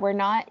 Mm-hmm. yeah, we're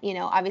not,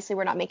 obviously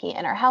we're not making it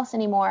in our house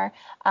anymore.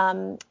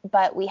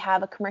 But we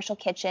have a commercial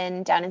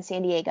kitchen down in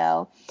San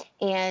Diego,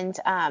 and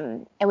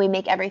we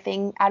make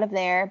everything out of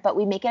there, but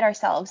we make it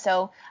ourselves.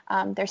 So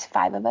there's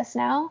 5 of us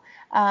now.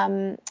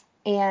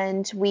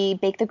 And we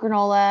bake the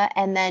granola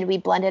and then we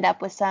blend it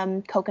up with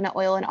some coconut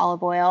oil and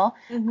olive oil,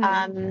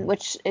 Mm-hmm.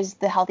 which is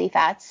the healthy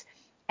fats.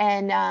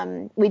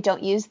 And we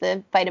don't use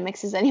the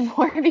Vitamixes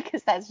anymore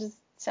because that's just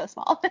so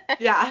small.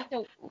 Yeah.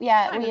 So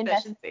yeah, Time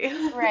efficiency.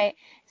 right.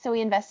 So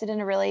we invested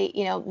in a really,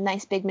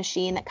 nice big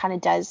machine that kind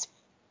of does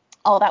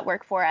all that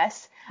work for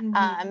us.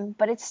 Mm-hmm.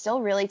 But it's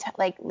still really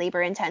like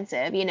labor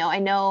intensive. I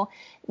know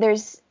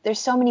there's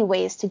so many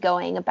ways to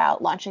going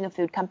about launching a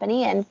food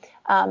company, and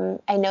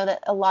I know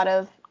that a lot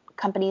of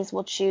companies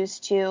will choose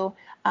to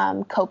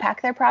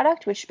co-pack their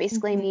product, which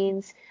basically Mm-hmm.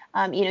 means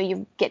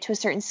you get to a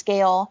certain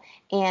scale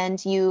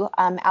and you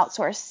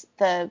outsource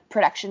the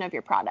production of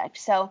your product.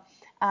 So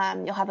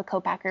you'll have a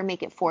co-packer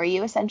make it for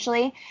you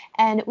essentially.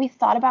 And we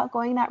thought about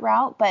going that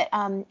route, but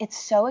it's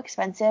so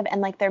expensive,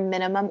 and like their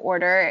minimum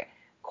order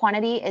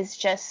quantity is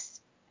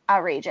just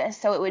outrageous.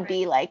 So it would Right.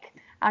 be like,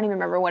 I don't even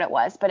remember what it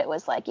was, but it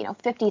was like,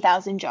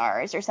 50,000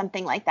 jars or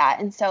something like that.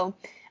 And so,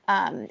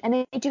 and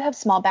they do have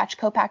small batch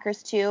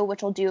co-packers too,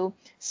 which will do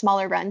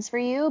smaller runs for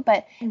you,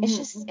 but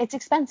Mm-hmm. it's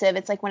expensive.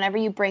 It's like whenever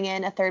you bring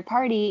in a third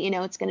party,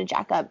 it's going to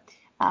jack up,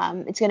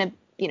 it's going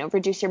to,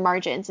 reduce your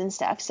margins and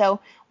stuff. So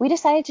we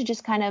decided to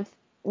just kind of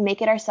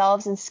make it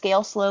ourselves and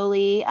scale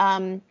slowly,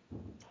 and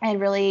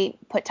really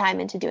put time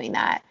into doing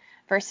that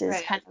versus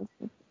Right. kind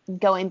of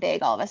going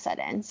big all of a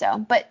sudden. So,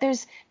 but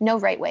there's no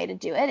right way to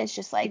do it. It's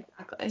just like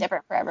Exactly.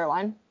 different for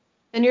everyone.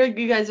 And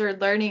you guys are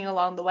learning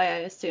along the way, I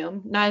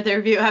assume. Neither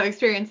of you have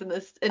experience in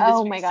this Oh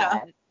industry my stuff.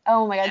 God.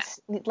 Oh my God.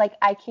 Yeah. Like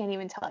I can't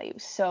even tell you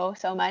so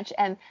much.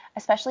 And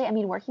especially, I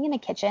mean, working in a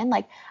kitchen,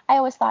 like I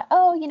always thought,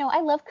 oh,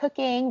 I love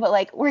cooking, but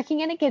like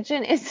working in a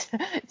kitchen is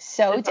so It's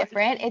hard.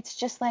 different. It's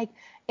just like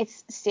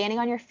it's standing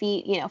on your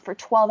feet, for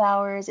 12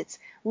 hours. It's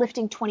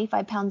lifting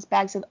 25 pounds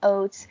bags of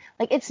oats.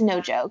 Like it's no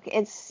Yeah. joke.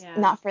 It's Yeah.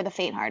 not for the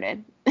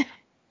faint-hearted.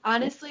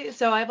 Honestly,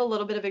 so I have a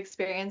little bit of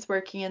experience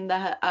working in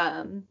the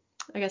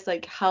I guess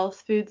like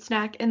health food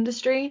snack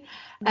industry,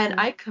 and Hmm.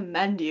 I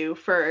commend you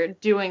for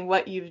doing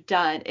what you've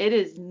done. It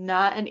is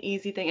not an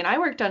easy thing. And I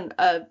worked on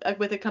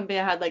with a company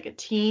that had like a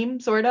team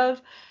sort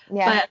of, but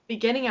Yeah. at the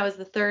beginning I was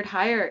the third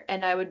hire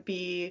and I would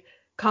be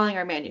calling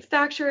our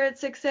manufacturer at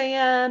 6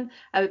 a.m.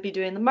 I would be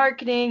doing the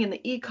marketing and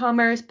the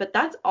e-commerce, but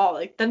that's all.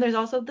 Like then there's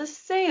also the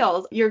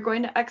sales. You're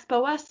going to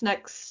Expo West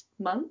next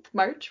month,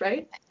 March,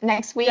 right?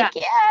 Next Yeah,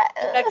 week. Yeah.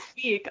 Ugh. next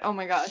week. Oh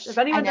my gosh. If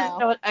I anyone doesn't know.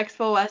 know what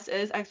Expo West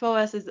is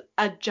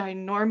a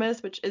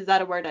ginormous, which is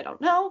that a word? I don't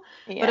know,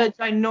 but Yeah. a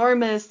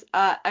ginormous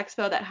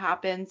expo that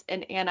happens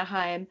in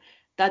Anaheim.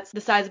 That's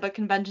the size of a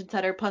convention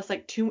center plus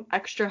like 2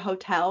 extra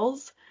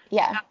hotels.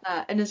 Yeah.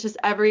 And it's just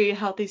every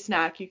healthy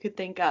snack you could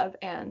think of,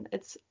 and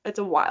it's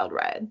a wild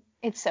ride.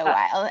 It's so Uh,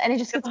 wild. And it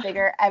just gets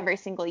bigger every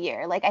single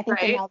year. Like I think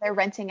that right? now they're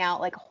renting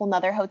out like a whole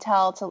nother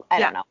hotel to, I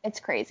Yeah, don't know.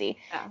 It's crazy.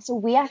 yeah. So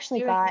we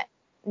actually got,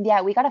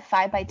 yeah, we got a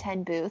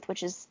 5x10 booth,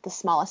 which is the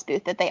smallest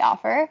booth that they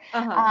offer.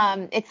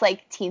 Uh-huh. It's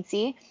like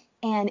teensy.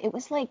 And it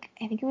was like,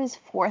 I think it was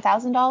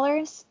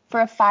 $4,000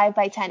 for a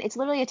 5x10. It's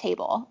literally a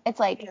table. It's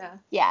like, Yeah.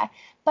 yeah.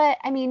 But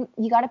I mean,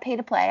 you got to pay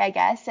to play, I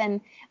guess. And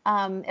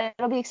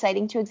it'll be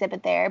exciting to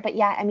exhibit there. But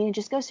yeah, I mean, it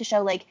just goes to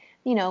show like,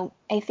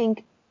 I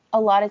think a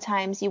lot of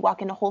times you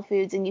walk into Whole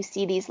Foods and you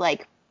see these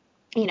like,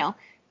 you know,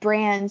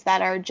 brands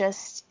that are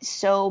just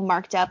so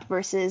marked up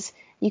versus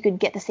you could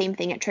get the same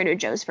thing at Trader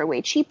Joe's for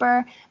way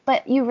cheaper.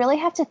 But you really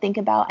have to think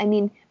about, I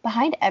mean,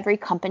 behind every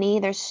company,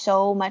 there's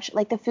so much,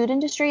 like the food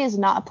industry is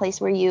not a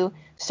place where you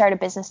start a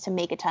business to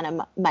make a ton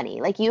of money.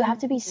 Like you have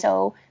to be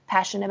so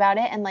passionate about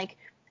it. And like,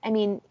 I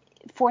mean,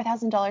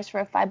 $4,000 for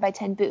a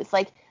 5x10 booth,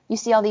 like you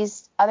see all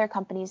these other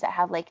companies that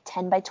have like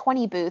 10 by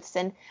 20 booths,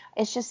 and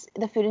it's just,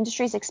 the food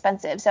industry is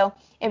expensive. So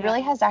it really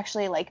has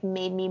actually like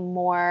made me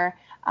more,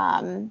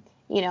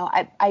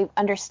 I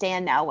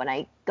understand now when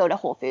I go to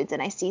Whole Foods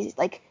and I see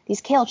like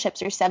these kale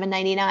chips are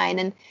 $7.99,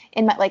 and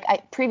in my,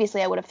 like,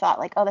 previously I would have thought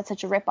like, oh, that's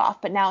such a ripoff,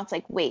 but now it's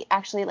like, wait,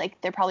 actually,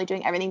 like, they're probably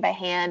doing everything by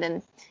hand,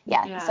 and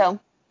so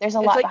there's a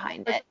lot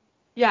behind it.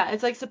 Yeah,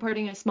 it's like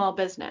supporting a small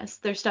business.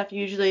 Their stuff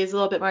usually is a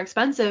little bit more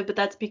expensive, but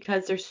that's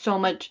because there's so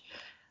much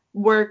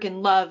work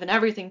and love and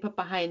everything put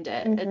behind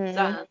it. It's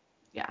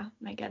yeah,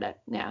 I get it.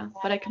 Yeah,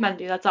 but I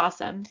commend you. That's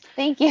awesome.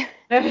 Thank you.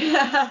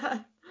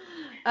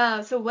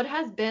 So what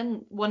has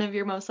been one of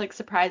your most like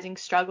surprising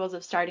struggles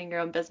of starting your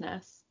own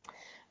business?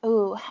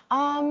 Ooh,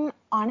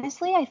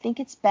 honestly, I think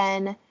it's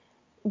been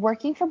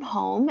working from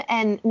home,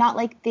 and not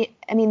like the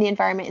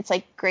environment. It's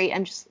like great.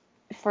 I'm just,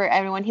 for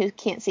everyone who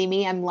can't see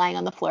me, I'm lying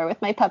on the floor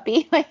with my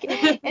puppy. Like,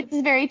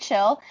 it's very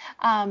chill.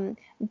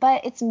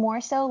 But it's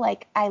more so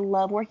like I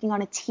love working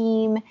on a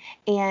team,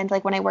 and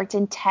like when I worked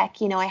in tech,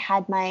 I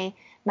had my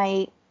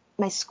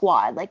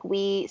squad. Like,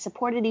 we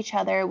supported each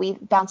other, we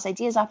bounced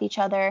ideas off each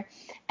other.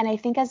 And I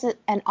think as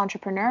an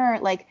entrepreneur,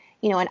 like,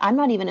 and I'm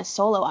not even a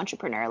solo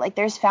entrepreneur. Like,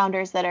 there's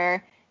founders that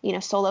are,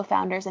 solo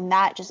founders, and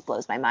that just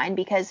blows my mind,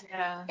 because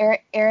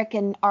Eric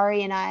and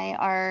Ari and I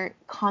are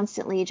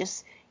constantly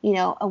just,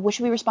 what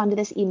should we respond to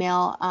this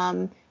email?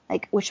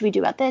 Like, what should we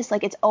do about this?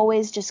 Like, it's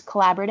always just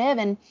collaborative,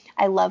 and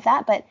I love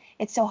that. But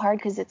it's so hard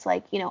because it's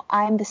like,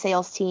 I'm the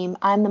sales team,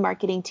 I'm the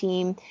marketing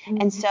team.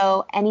 And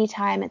so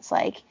anytime it's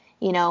like,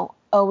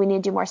 oh, we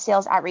need to do more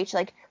sales outreach,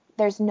 like,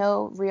 there's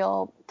no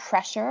real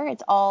pressure.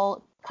 It's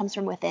all comes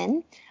from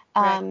within.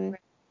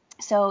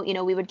 So,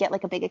 we would get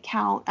like a big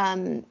account.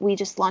 We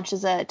just launched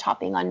as a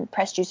topping on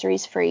Press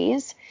Juicery's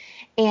Freeze.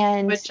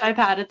 And which I've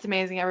had. It's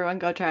amazing. Everyone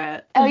go try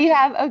it. Oh, you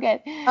have? Oh,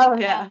 good. Oh,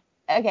 yeah.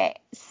 Okay.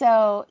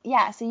 So,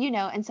 yeah. So,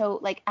 and so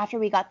like after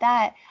we got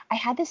that, I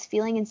had this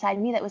feeling inside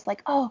me that was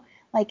like, oh,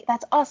 like,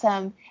 that's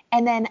awesome.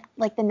 And then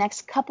like the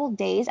next couple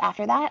days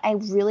after that, I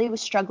really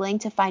was struggling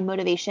to find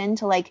motivation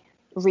to like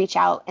reach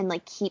out and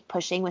like keep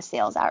pushing with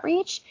sales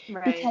outreach,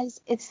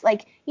 because it's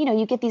like,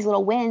 you get these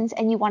little wins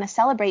and you want to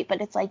celebrate,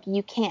 but it's like,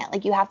 you can't,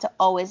 like, you have to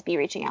always be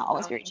reaching out,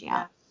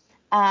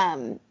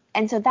 out.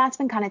 And so that's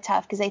been kind of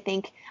tough, because I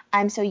think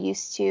I'm so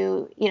used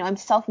to, I'm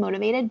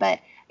self-motivated, but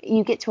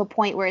you get to a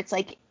point where it's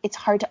like, it's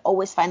hard to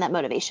always find that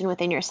motivation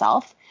within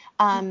yourself.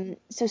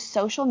 So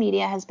social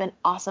media has been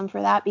awesome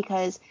for that,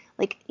 because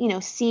like,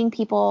 seeing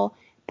people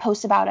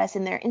post about us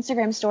in their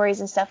Instagram stories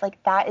and stuff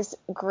like that is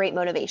great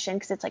motivation,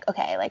 because it's like,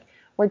 okay, like,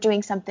 we're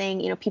doing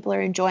something, people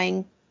are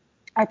enjoying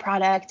our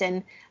product,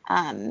 and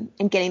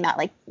getting that,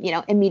 like,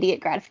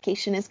 immediate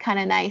gratification is kind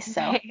of nice.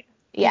 So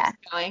yeah.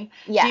 Do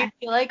you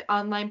feel like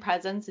online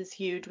presence is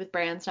huge with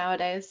brands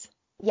nowadays?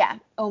 Yeah.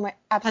 Oh my,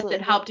 absolutely.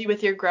 Has it helped you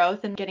with your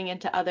growth and getting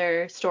into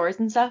other stores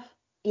and stuff?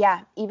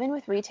 Yeah. Even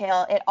with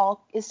retail, it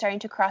all is starting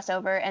to cross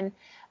over. And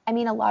I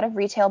mean, a lot of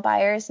retail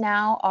buyers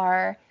now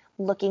are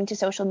looking to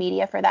social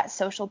media for that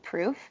social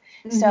proof.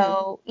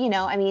 So,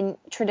 I mean,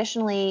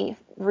 traditionally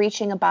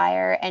reaching a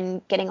buyer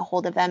and getting a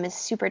hold of them is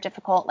super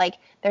difficult. Like,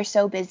 they're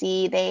so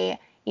busy. They,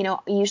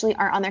 usually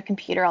aren't on their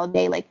computer all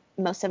day, like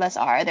most of us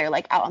are. They're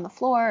like out on the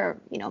floor,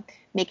 or,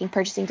 making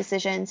purchasing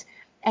decisions.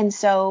 And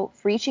so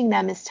reaching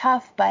them is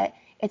tough, but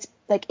it's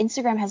like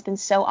Instagram has been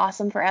so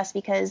awesome for us,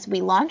 because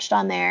we launched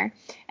on there.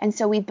 And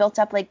so we built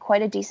up like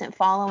quite a decent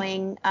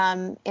following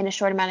in a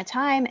short amount of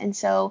time. And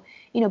so,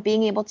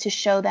 being able to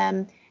show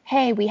them,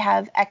 hey, we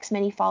have X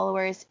many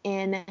followers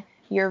in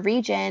your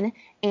region,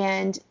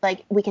 and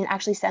like, we can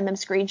actually send them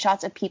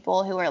screenshots of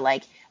people who are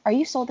like, are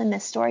you sold in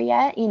this store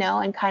yet?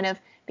 And kind of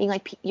being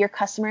like, your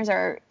customers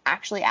are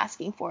actually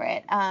asking for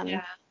it.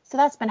 So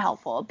that's been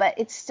helpful, but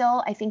it's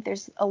still, I think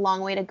there's a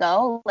long way to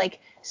go. Like,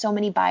 so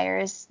many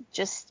buyers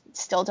just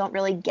still don't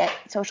really get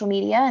social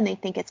media, and they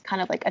think it's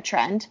kind of like a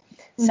trend.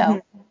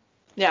 So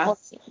we'll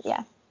see.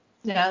 Yeah,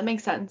 that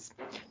makes sense.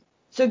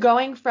 So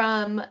going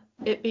from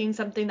it being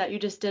something that you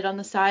just did on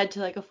the side to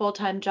like a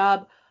full-time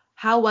job,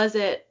 how was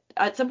it?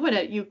 At some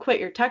point you quit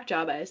your tech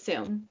job, I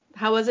assume.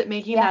 How was it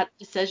making that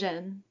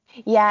decision?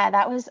 Yeah,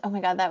 that was, oh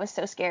my God, that was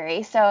so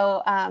scary.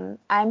 So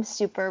I'm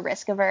super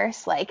risk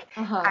averse. Like,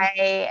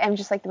 I am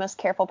just like the most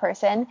careful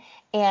person.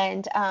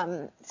 And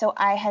so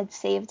I had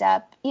saved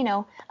up,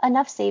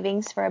 enough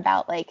savings for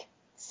about like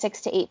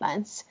 6 to 8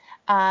 months,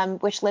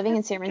 which living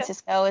in San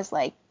Francisco is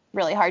like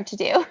really hard to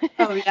do.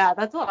 Oh yeah,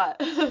 that's a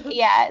lot.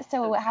 Yeah.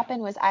 So what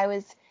happened was I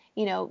was,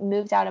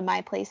 moved out of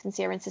my place in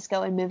San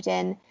Francisco and moved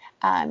in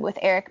with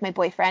Eric, my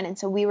boyfriend. And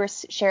so we were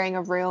sharing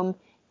a room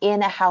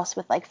in a house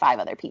with like 5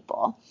 other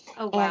people.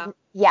 Oh, wow. And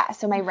yeah,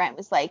 so my rent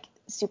was like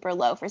super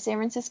low for San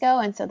Francisco.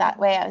 And so that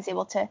way I was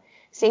able to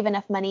save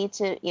enough money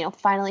to,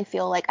 finally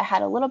feel like I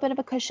had a little bit of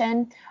a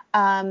cushion.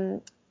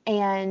 And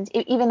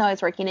even though I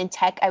was working in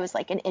tech, I was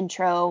like an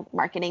intro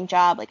marketing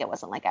job. Like, it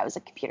wasn't like I was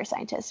a computer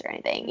scientist or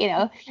anything,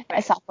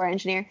 a software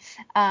engineer.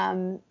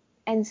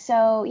 And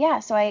so, yeah,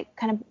 so I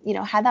kind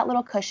of, had that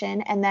little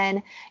cushion. And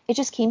then it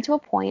just came to a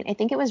point, I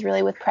think it was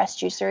really with Press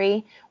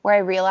Juicery, where I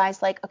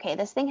realized like, okay,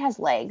 this thing has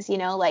legs,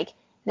 like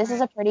this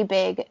is a pretty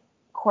big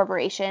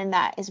corporation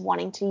that is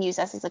wanting to use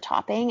us as a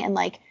topping, and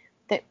like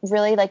that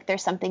really like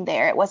there's something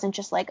there. It wasn't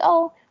just like,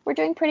 oh, we're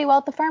doing pretty well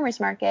at the farmers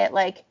market.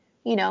 Like,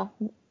 you know,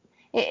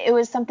 it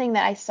was something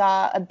that I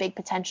saw a big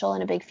potential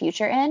and a big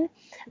future in.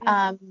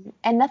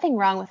 And nothing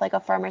wrong with like a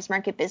farmers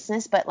market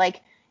business, but like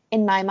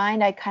in my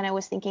mind, I kind of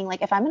was thinking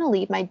like, if I'm going to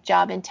leave my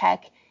job in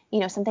tech, you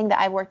know, something that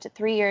I've worked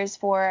 3 years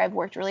for, I've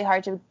worked really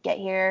hard to get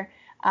here,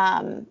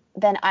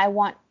 then I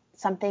want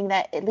something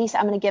that at least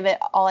I'm going to give it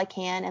all I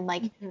can and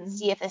like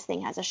see if this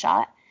thing has a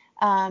shot.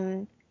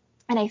 And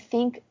I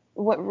think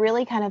what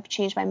really kind of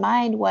changed my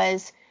mind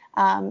was,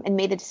 and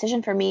made the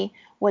decision for me,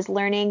 was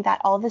learning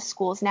that all the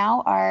schools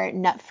now are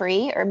nut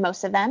free, or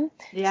most of them.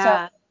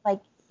 Yeah. So like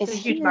it's a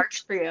huge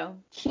market for you.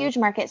 Huge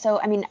market. So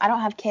I mean, I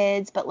don't have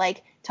kids, but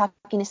like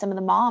talking to some of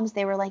the moms,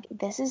 they were like,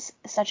 this is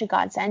such a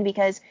godsend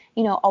because,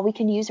 you know, all we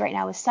can use right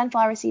now is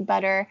sunflower seed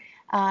butter.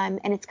 And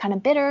it's kind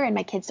of bitter and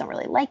my kids don't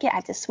really like it. I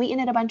have to sweeten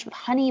it a bunch with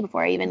honey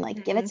before I even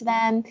like give it to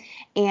them.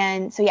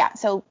 And so, yeah,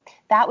 so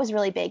that was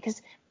really big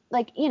because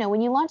like, you know,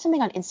 when you launch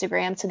something on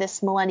Instagram to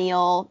this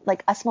millennial,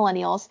 like us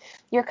millennials,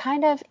 you're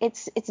kind of,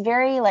 it's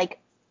very like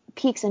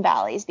peaks and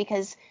valleys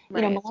because,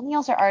 you know,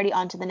 millennials are already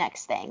on to the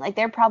next thing. Like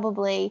they're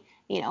probably,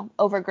 you know,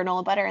 over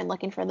granola butter and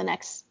looking for the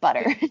next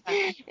butter.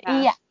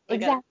 Yeah,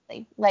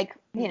 exactly. Like,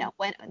 you know,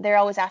 when they're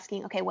always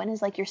asking, okay, when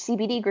is like your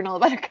CBD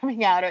granola butter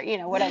coming out, or, you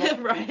know,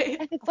 whatever.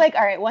 Right. It's like,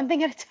 all right, one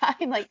thing at a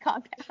time, like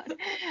calm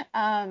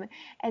down.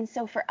 And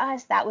so for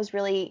us, that was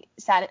really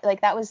sad.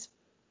 Like that was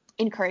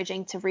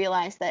encouraging to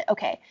realize that,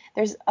 okay,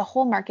 there's a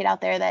whole market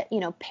out there that, you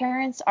know,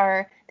 parents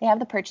are, they have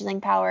the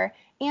purchasing power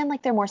and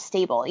like they're more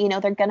stable, you know,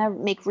 they're going to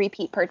make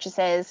repeat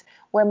purchases,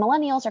 where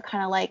millennials are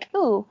kind of like,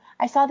 ooh,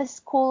 I saw this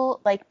cool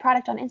like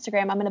product on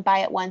Instagram, I'm going to buy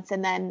it once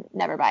and then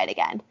never buy it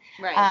again.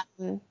 Right.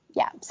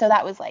 Yeah. So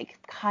that was like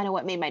kind of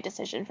what made my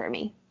decision for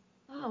me.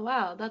 Oh,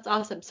 wow. That's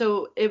awesome.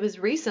 So it was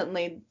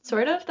recently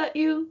sort of that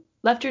you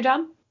left your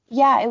job?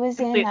 Yeah, it was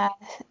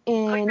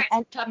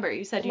September.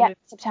 You said you.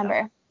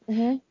 September.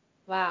 Mm-hmm.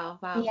 Wow.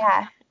 Wow.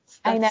 Yeah,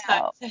 I That's so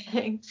know.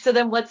 exciting. So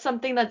then what's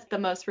something that's the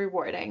most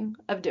rewarding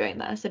of doing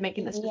this and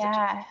making this decision?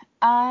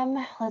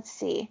 Yeah. Let's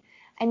see.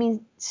 I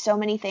mean, so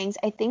many things.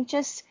 I think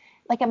just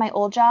like at my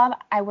old job,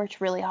 I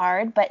worked really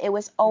hard, but it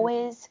was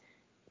always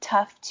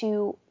tough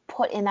to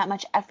put in that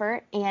much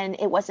effort and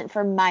it wasn't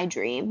for my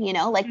dream, you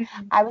know? Like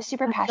I was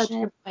super That's such a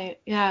passionate. good point.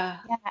 Yeah.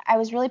 Yeah, I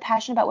was really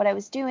passionate about what I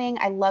was doing.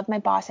 I love my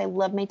boss. I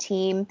love my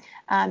team.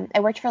 I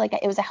worked for like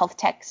it was a health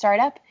tech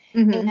startup,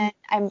 and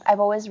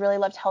I've always really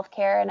loved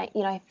healthcare, and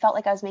I felt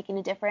like I was making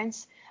a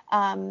difference,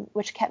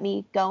 which kept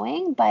me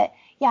going. But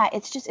yeah,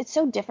 it's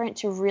so different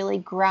to really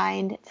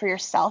grind for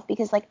yourself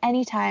because like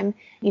anytime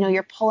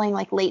you're pulling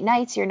like late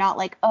nights, you're not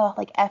like, oh,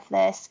 like F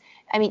this.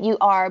 I mean, you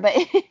are, but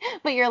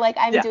but you're like,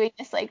 I'm doing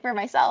this like for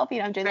myself.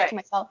 I'm doing this to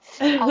myself,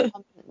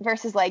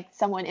 versus like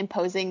someone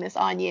imposing this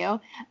on you.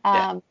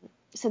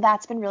 So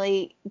that's been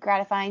really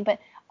gratifying,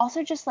 but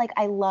also just like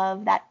I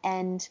love that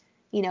end,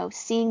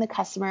 seeing the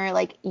customer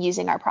like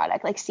using our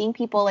product, like seeing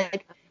people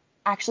like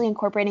actually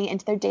incorporating it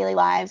into their daily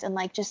lives and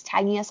like just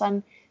tagging us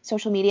on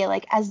social media.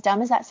 Like as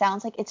dumb as that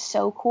sounds, like it's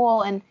so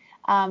cool. And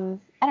I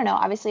don't know,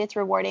 obviously it's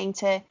rewarding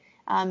to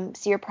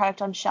see your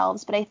product on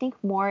shelves, but I think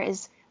more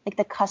is like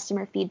the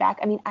customer feedback.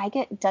 I mean, I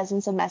get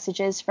dozens of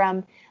messages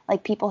from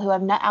like people who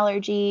have nut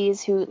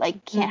allergies, who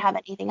like can't have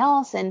anything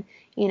else, and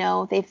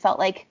they felt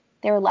like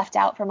they were left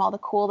out from all the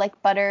cool like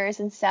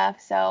butters and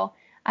stuff. So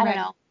I don't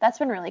know. That's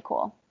been really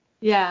cool.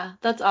 Yeah,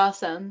 that's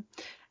awesome.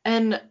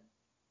 And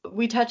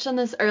we touched on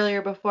this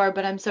earlier before,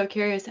 but I'm so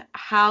curious,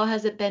 how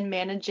has it been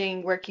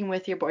managing working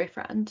with your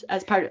boyfriend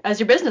as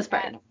your business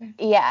partner?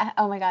 Yeah.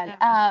 Oh my God.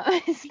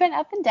 It's been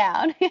up and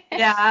down.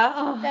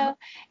 Yeah. So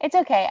it's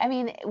okay. I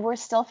mean, we're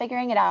still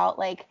figuring it out.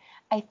 Like,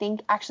 I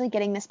think actually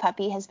getting this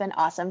puppy has been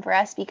awesome for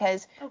us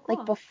because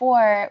like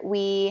before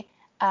we,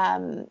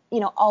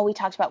 all we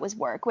talked about was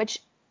work, which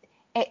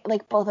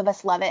like both of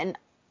us love it and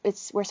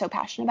we're so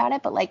passionate about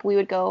it. But like we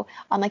would go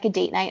on like a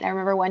date night, and I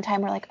remember one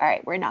time we're like, all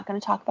right, we're not going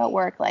to talk about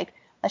work. Like,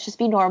 let's just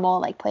be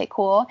normal, like play it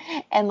cool.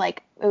 And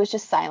like it was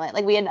just silent.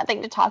 Like we had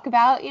nothing to talk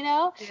about.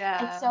 Yeah.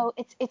 And so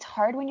it's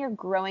hard when you're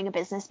growing a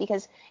business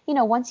because,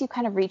 once you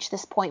kind of reach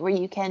this point where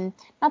you can,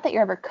 not that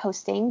you're ever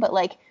coasting, but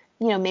like,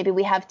 maybe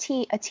we have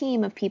a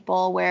team of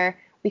people where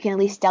we can at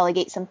least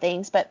delegate some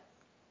things. But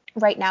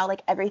right now,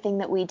 like everything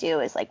that we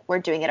do is like we're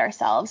doing it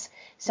ourselves.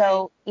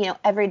 So,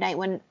 every night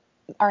when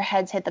our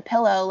heads hit the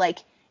pillow, like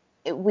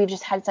we've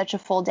just had such a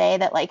full day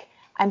that like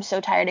I'm so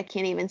tired I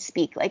can't even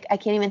speak. Like I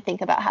can't even think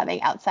about having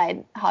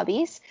outside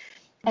hobbies.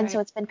 And so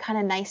it's been kind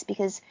of nice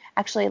because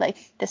actually like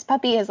this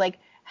puppy has like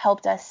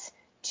helped us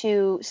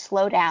to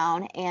slow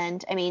down.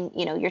 And I mean,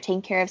 you're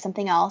taking care of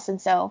something else. And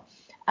so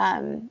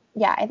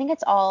yeah, I think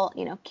it's all,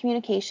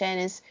 communication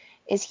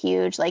is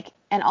huge. Like,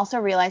 and also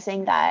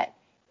realizing that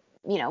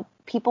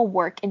people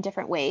work in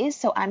different ways.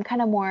 So I'm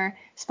kind of more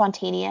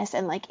spontaneous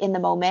and like in the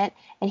moment,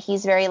 and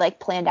he's very like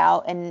planned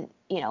out and,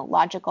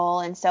 logical.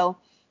 And so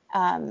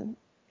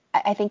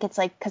I think it's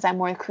like, cause I'm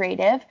more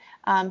creative.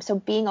 So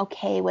being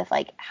okay with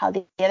like how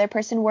the other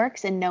person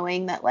works and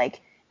knowing that like,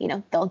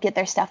 they'll get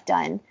their stuff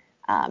done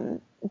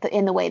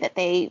in the way that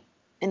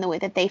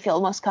they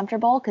feel most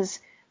comfortable. Because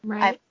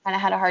I've kind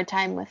of had a hard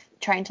time with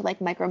trying to like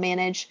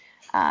micromanage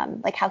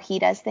like how he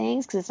does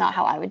things, because it's not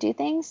how I would do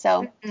things.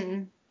 So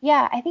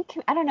yeah, I think,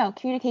 I don't know,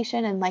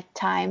 communication and like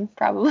time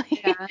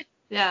probably.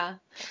 Yeah.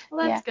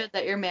 Well, that's Yeah. good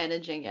that you're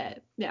managing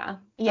it. Yeah.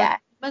 Yeah.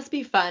 That must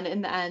be fun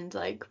in the end,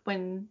 like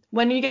when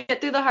you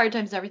get through the hard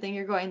times and everything,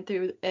 you're going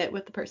through it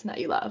with the person that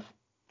you love.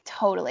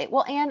 Totally.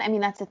 Well, and I mean,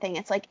 that's the thing.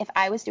 It's like if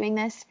I was doing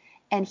this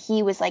and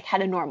he was like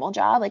had a normal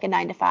job, like a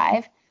 9 to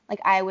 5, like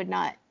I would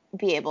not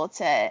be able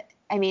to,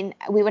 I mean,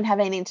 we wouldn't have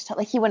anything to tell,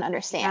 like he wouldn't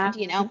understand,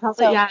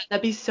 Probably, So yeah,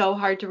 that'd be so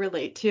hard to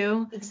relate to.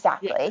 Yeah.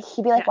 exactly.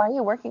 He'd be like, Yeah. why are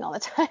you working all the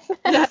time?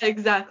 Yeah,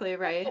 exactly,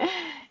 right. Yeah.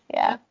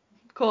 Yeah.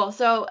 Cool.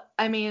 So,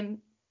 I mean,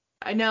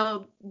 I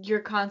know you're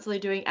constantly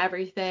doing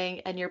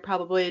everything and you're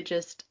probably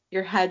just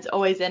your head's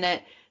always in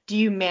it. Do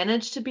you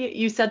manage to be,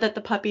 you said that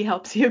the puppy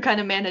helps you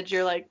kind of manage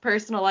your like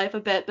personal life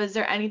a bit, but is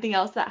there anything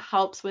else that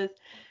helps with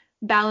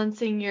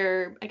balancing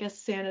your, I guess,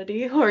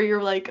 sanity or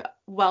your like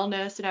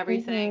wellness and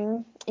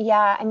everything?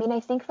 Yeah, I mean,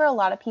 I think for a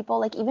lot of people,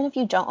 like even if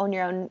you don't own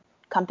your own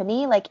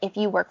company, like if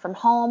you work from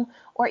home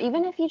or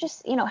even if you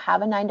just,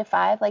 have a 9 to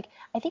 5, like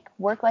I think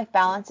work-life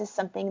balance is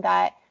something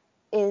that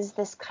is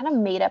this kind of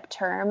made up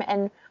term.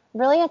 And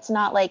really it's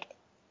not like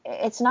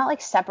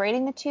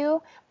separating the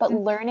two, but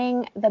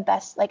learning the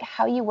best, like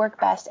how you work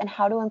best and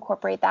how to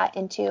incorporate that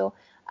into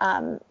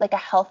like a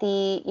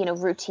healthy,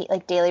 routine,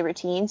 like daily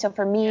routine. So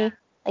for me,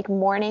 like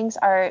mornings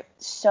are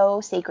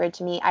so sacred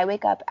to me. I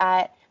wake up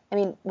at, I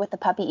mean, with the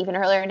puppy even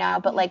earlier now,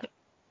 but like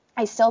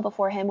I still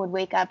before him would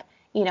wake up,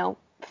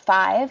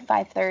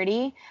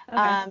 5:30,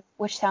 Okay.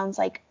 which sounds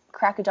like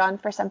crack of dawn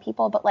for some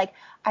people, but like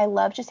I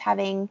love just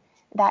having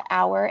that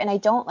hour, and I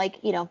don't like,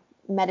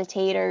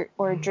 meditate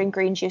or drink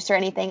green juice or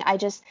anything.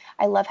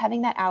 I love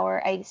having that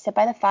hour. I sit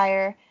by the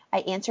fire,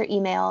 I answer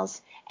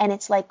emails, and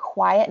it's like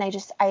quiet, and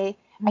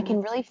I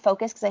can really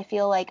focus because I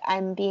feel like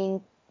I'm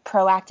being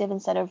proactive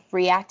instead of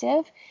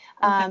reactive.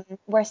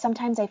 Where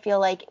sometimes I feel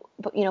like,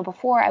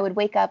 before I would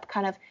wake up,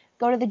 kind of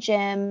go to the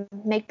gym,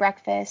 make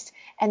breakfast,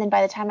 and then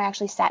by the time I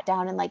actually sat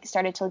down and like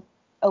started to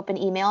open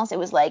emails, it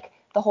was like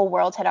the whole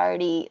world had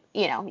already,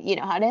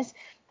 how it is.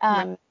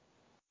 Right.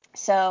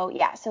 So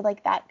yeah, so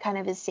like that kind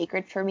of is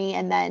sacred for me.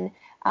 And then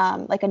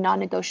like a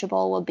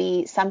non-negotiable will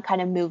be some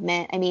kind of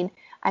movement. I mean,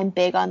 I'm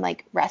big on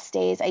like rest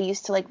days. I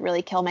used to like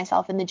really kill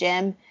myself in the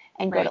gym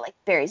and go to Right. like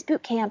Barry's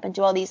boot camp and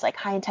do all these like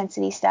high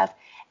intensity stuff.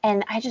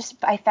 And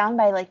I found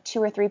by like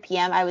 2 or 3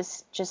 p.m. I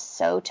was just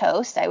so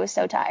toast. I was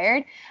so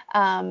tired.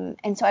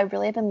 And so I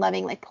really have been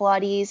loving like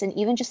Pilates and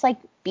even just like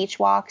beach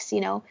walks,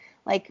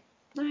 like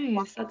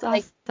Nice. That's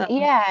like awesome.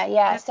 yeah.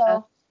 Yeah.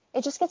 So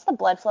it just gets the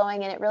blood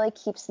flowing and it really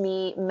keeps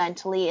me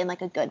mentally in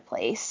like a good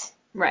place.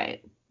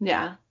 Right.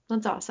 Yeah.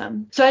 That's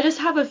awesome. So I just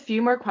have a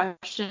few more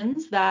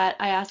questions that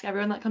I ask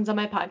everyone that comes on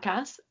my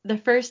podcast. The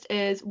first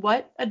is,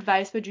 what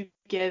advice would you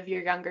give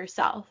your younger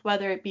self,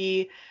 whether it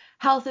be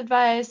health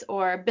advice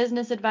or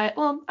business advice?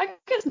 Well, I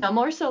guess no,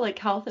 more so like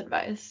health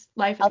advice,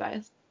 life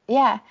advice.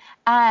 Yeah.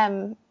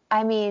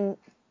 I mean,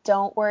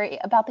 don't worry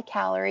about the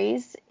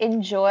calories.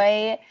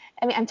 Enjoy.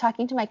 I mean, I'm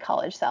talking to my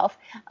college self.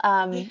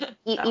 Eat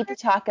the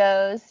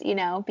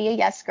tacos, be a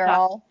yes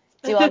girl,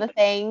 do all the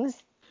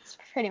things. That's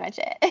pretty much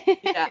it.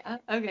 Yeah.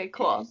 Okay,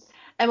 cool.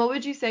 And what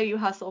would you say you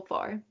hustle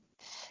for?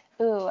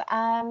 Ooh,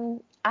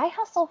 I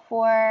hustle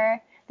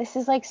for, this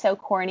is like so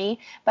corny,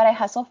 but I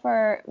hustle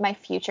for my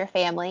future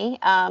family.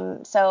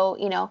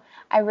 So,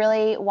 I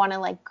really want to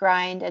like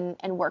grind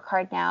and work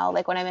hard now,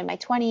 like when I'm in my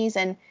 20s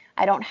and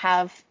I don't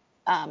have,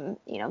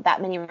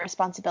 that many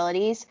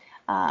responsibilities,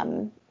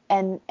 and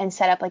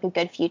set up like a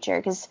good future.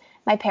 Because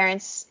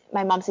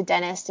my mom's a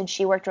dentist and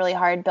she worked really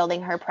hard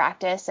building her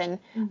practice and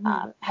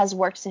Hmm. has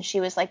worked since she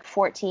was like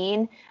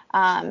 14.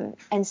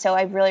 And so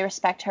I really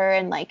respect her,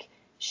 and like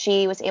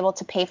she was able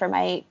to pay for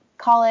my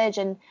college,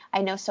 and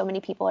I know so many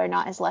people are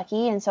not as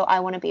lucky, and so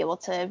I want to be able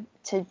to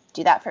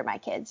do that for my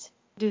kids.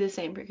 Do the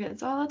same for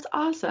kids. Oh, that's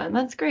awesome.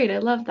 That's great. I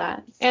love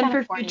that. It's And kind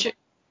of for corny. future,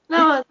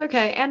 no, it's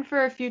okay. And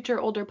for a future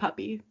older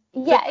puppy.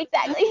 So Yeah,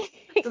 exactly.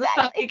 so the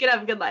puppy Exactly. can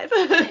have a good life.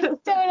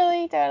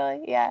 Totally.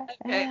 Yeah.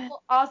 Okay.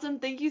 Well, awesome.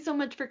 Thank you so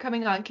much for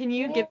coming on. Can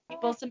you give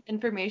people Yeah. some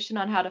information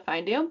on how to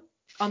find you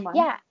online?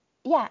 Yeah.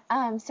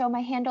 Yeah. So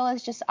my handle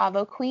is just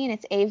Avo Queen.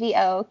 It's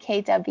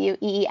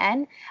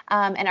AVOKWEEN.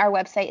 And our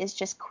website is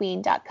just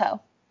queen.co.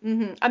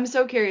 I'm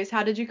so curious.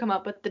 How did you come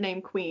up with the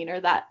name Queen or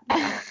that?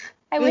 Yeah.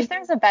 I wish there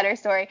was a better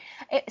story.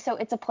 So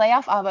it's a play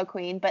off Avo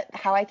Queen, but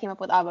how I came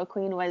up with Avo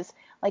Queen was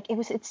like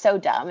it's so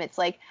dumb. It's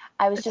like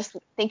I was just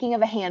thinking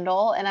of a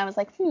handle and I was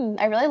like,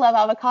 I really love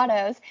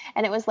avocados.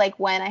 And it was like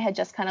when I had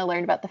just kind of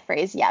learned about the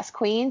phrase yes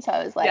queen. So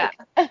I was Yeah.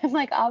 like I'm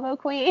like Avo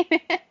Queen.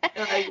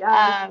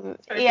 Yeah.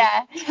 Perfect.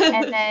 Yeah.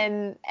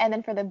 And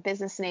then for the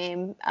business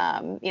name,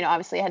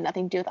 obviously it had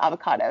nothing to do with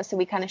avocado. So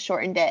we kind of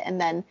shortened it,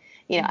 and then,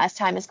 as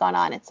time has gone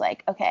on, it's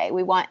like, okay,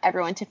 we want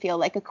everyone to feel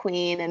like a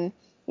queen, and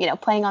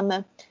playing on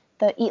the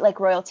eat like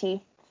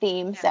royalty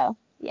theme. Yeah. So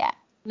yeah.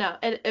 No,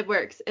 it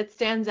works. It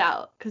stands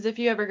out because if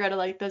you ever go to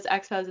like those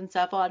expos and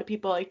stuff, a lot of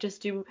people like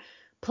just do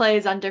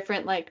plays on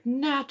different like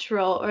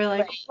natural or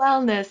like Right.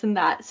 wellness and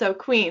that. So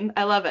Queen,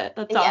 I love it.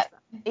 That's Yep.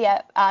 awesome.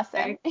 Yep.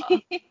 Very Awesome.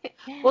 cool.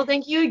 Well,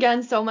 thank you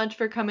again so much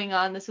for coming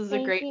on. This was a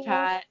Thank great you.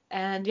 chat.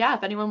 And yeah,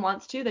 if anyone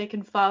wants to, they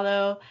can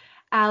follow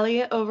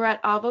Allie over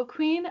at Avo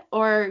Queen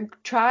or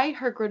try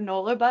her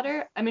granola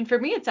butter. I mean, for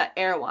me, it's at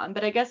Erewhon,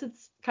 but I guess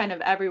it's kind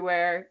of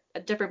everywhere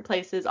at different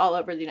places all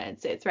over the United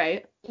States,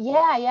 right?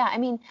 Yeah, yeah. I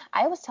mean,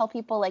 I always tell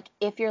people like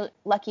if you're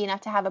lucky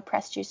enough to have a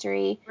press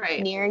juicery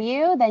Right. near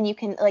you, then you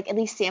can like at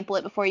least sample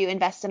it before you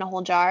invest in a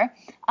whole jar.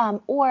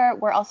 Or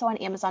we're also on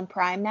Amazon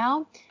Prime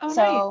now. Oh, nice.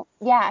 So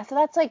yeah, so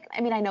that's like,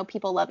 I mean, I know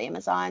people love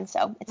Amazon,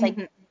 so it's like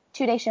Hmm.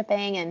 2-day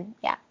shipping and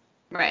yeah.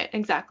 Right,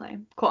 exactly.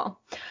 Cool.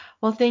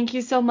 Well, thank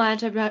you so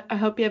much. I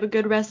hope you have a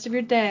good rest of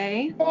your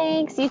day.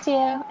 Thanks, you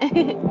too.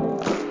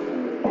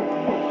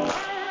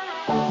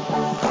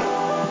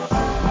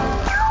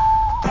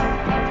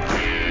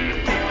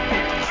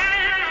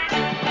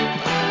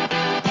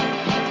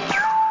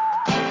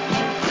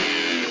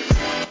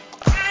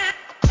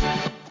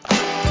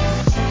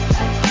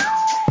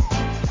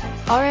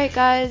 Alright,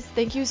 guys,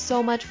 thank you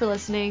so much for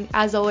listening.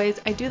 As always,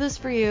 I do this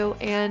for you,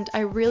 and I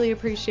really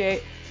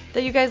appreciate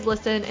that you guys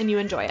listen and you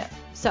enjoy it.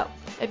 So,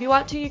 if you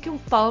want to, you can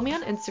follow me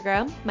on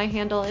Instagram. My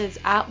handle is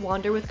at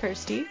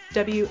wanderwithkirstie,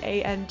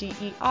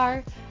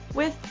 WANDER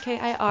with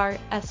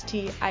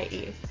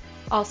KIRSTIE.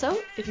 Also,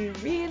 if you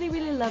really,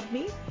 really love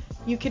me,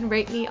 you can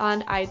rate me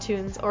on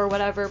iTunes or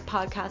whatever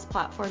podcast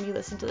platform you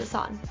listen to this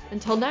on.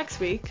 Until next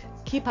week,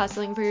 keep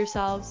hustling for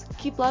yourselves,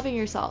 keep loving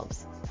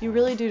yourselves. You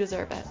really do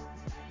deserve it.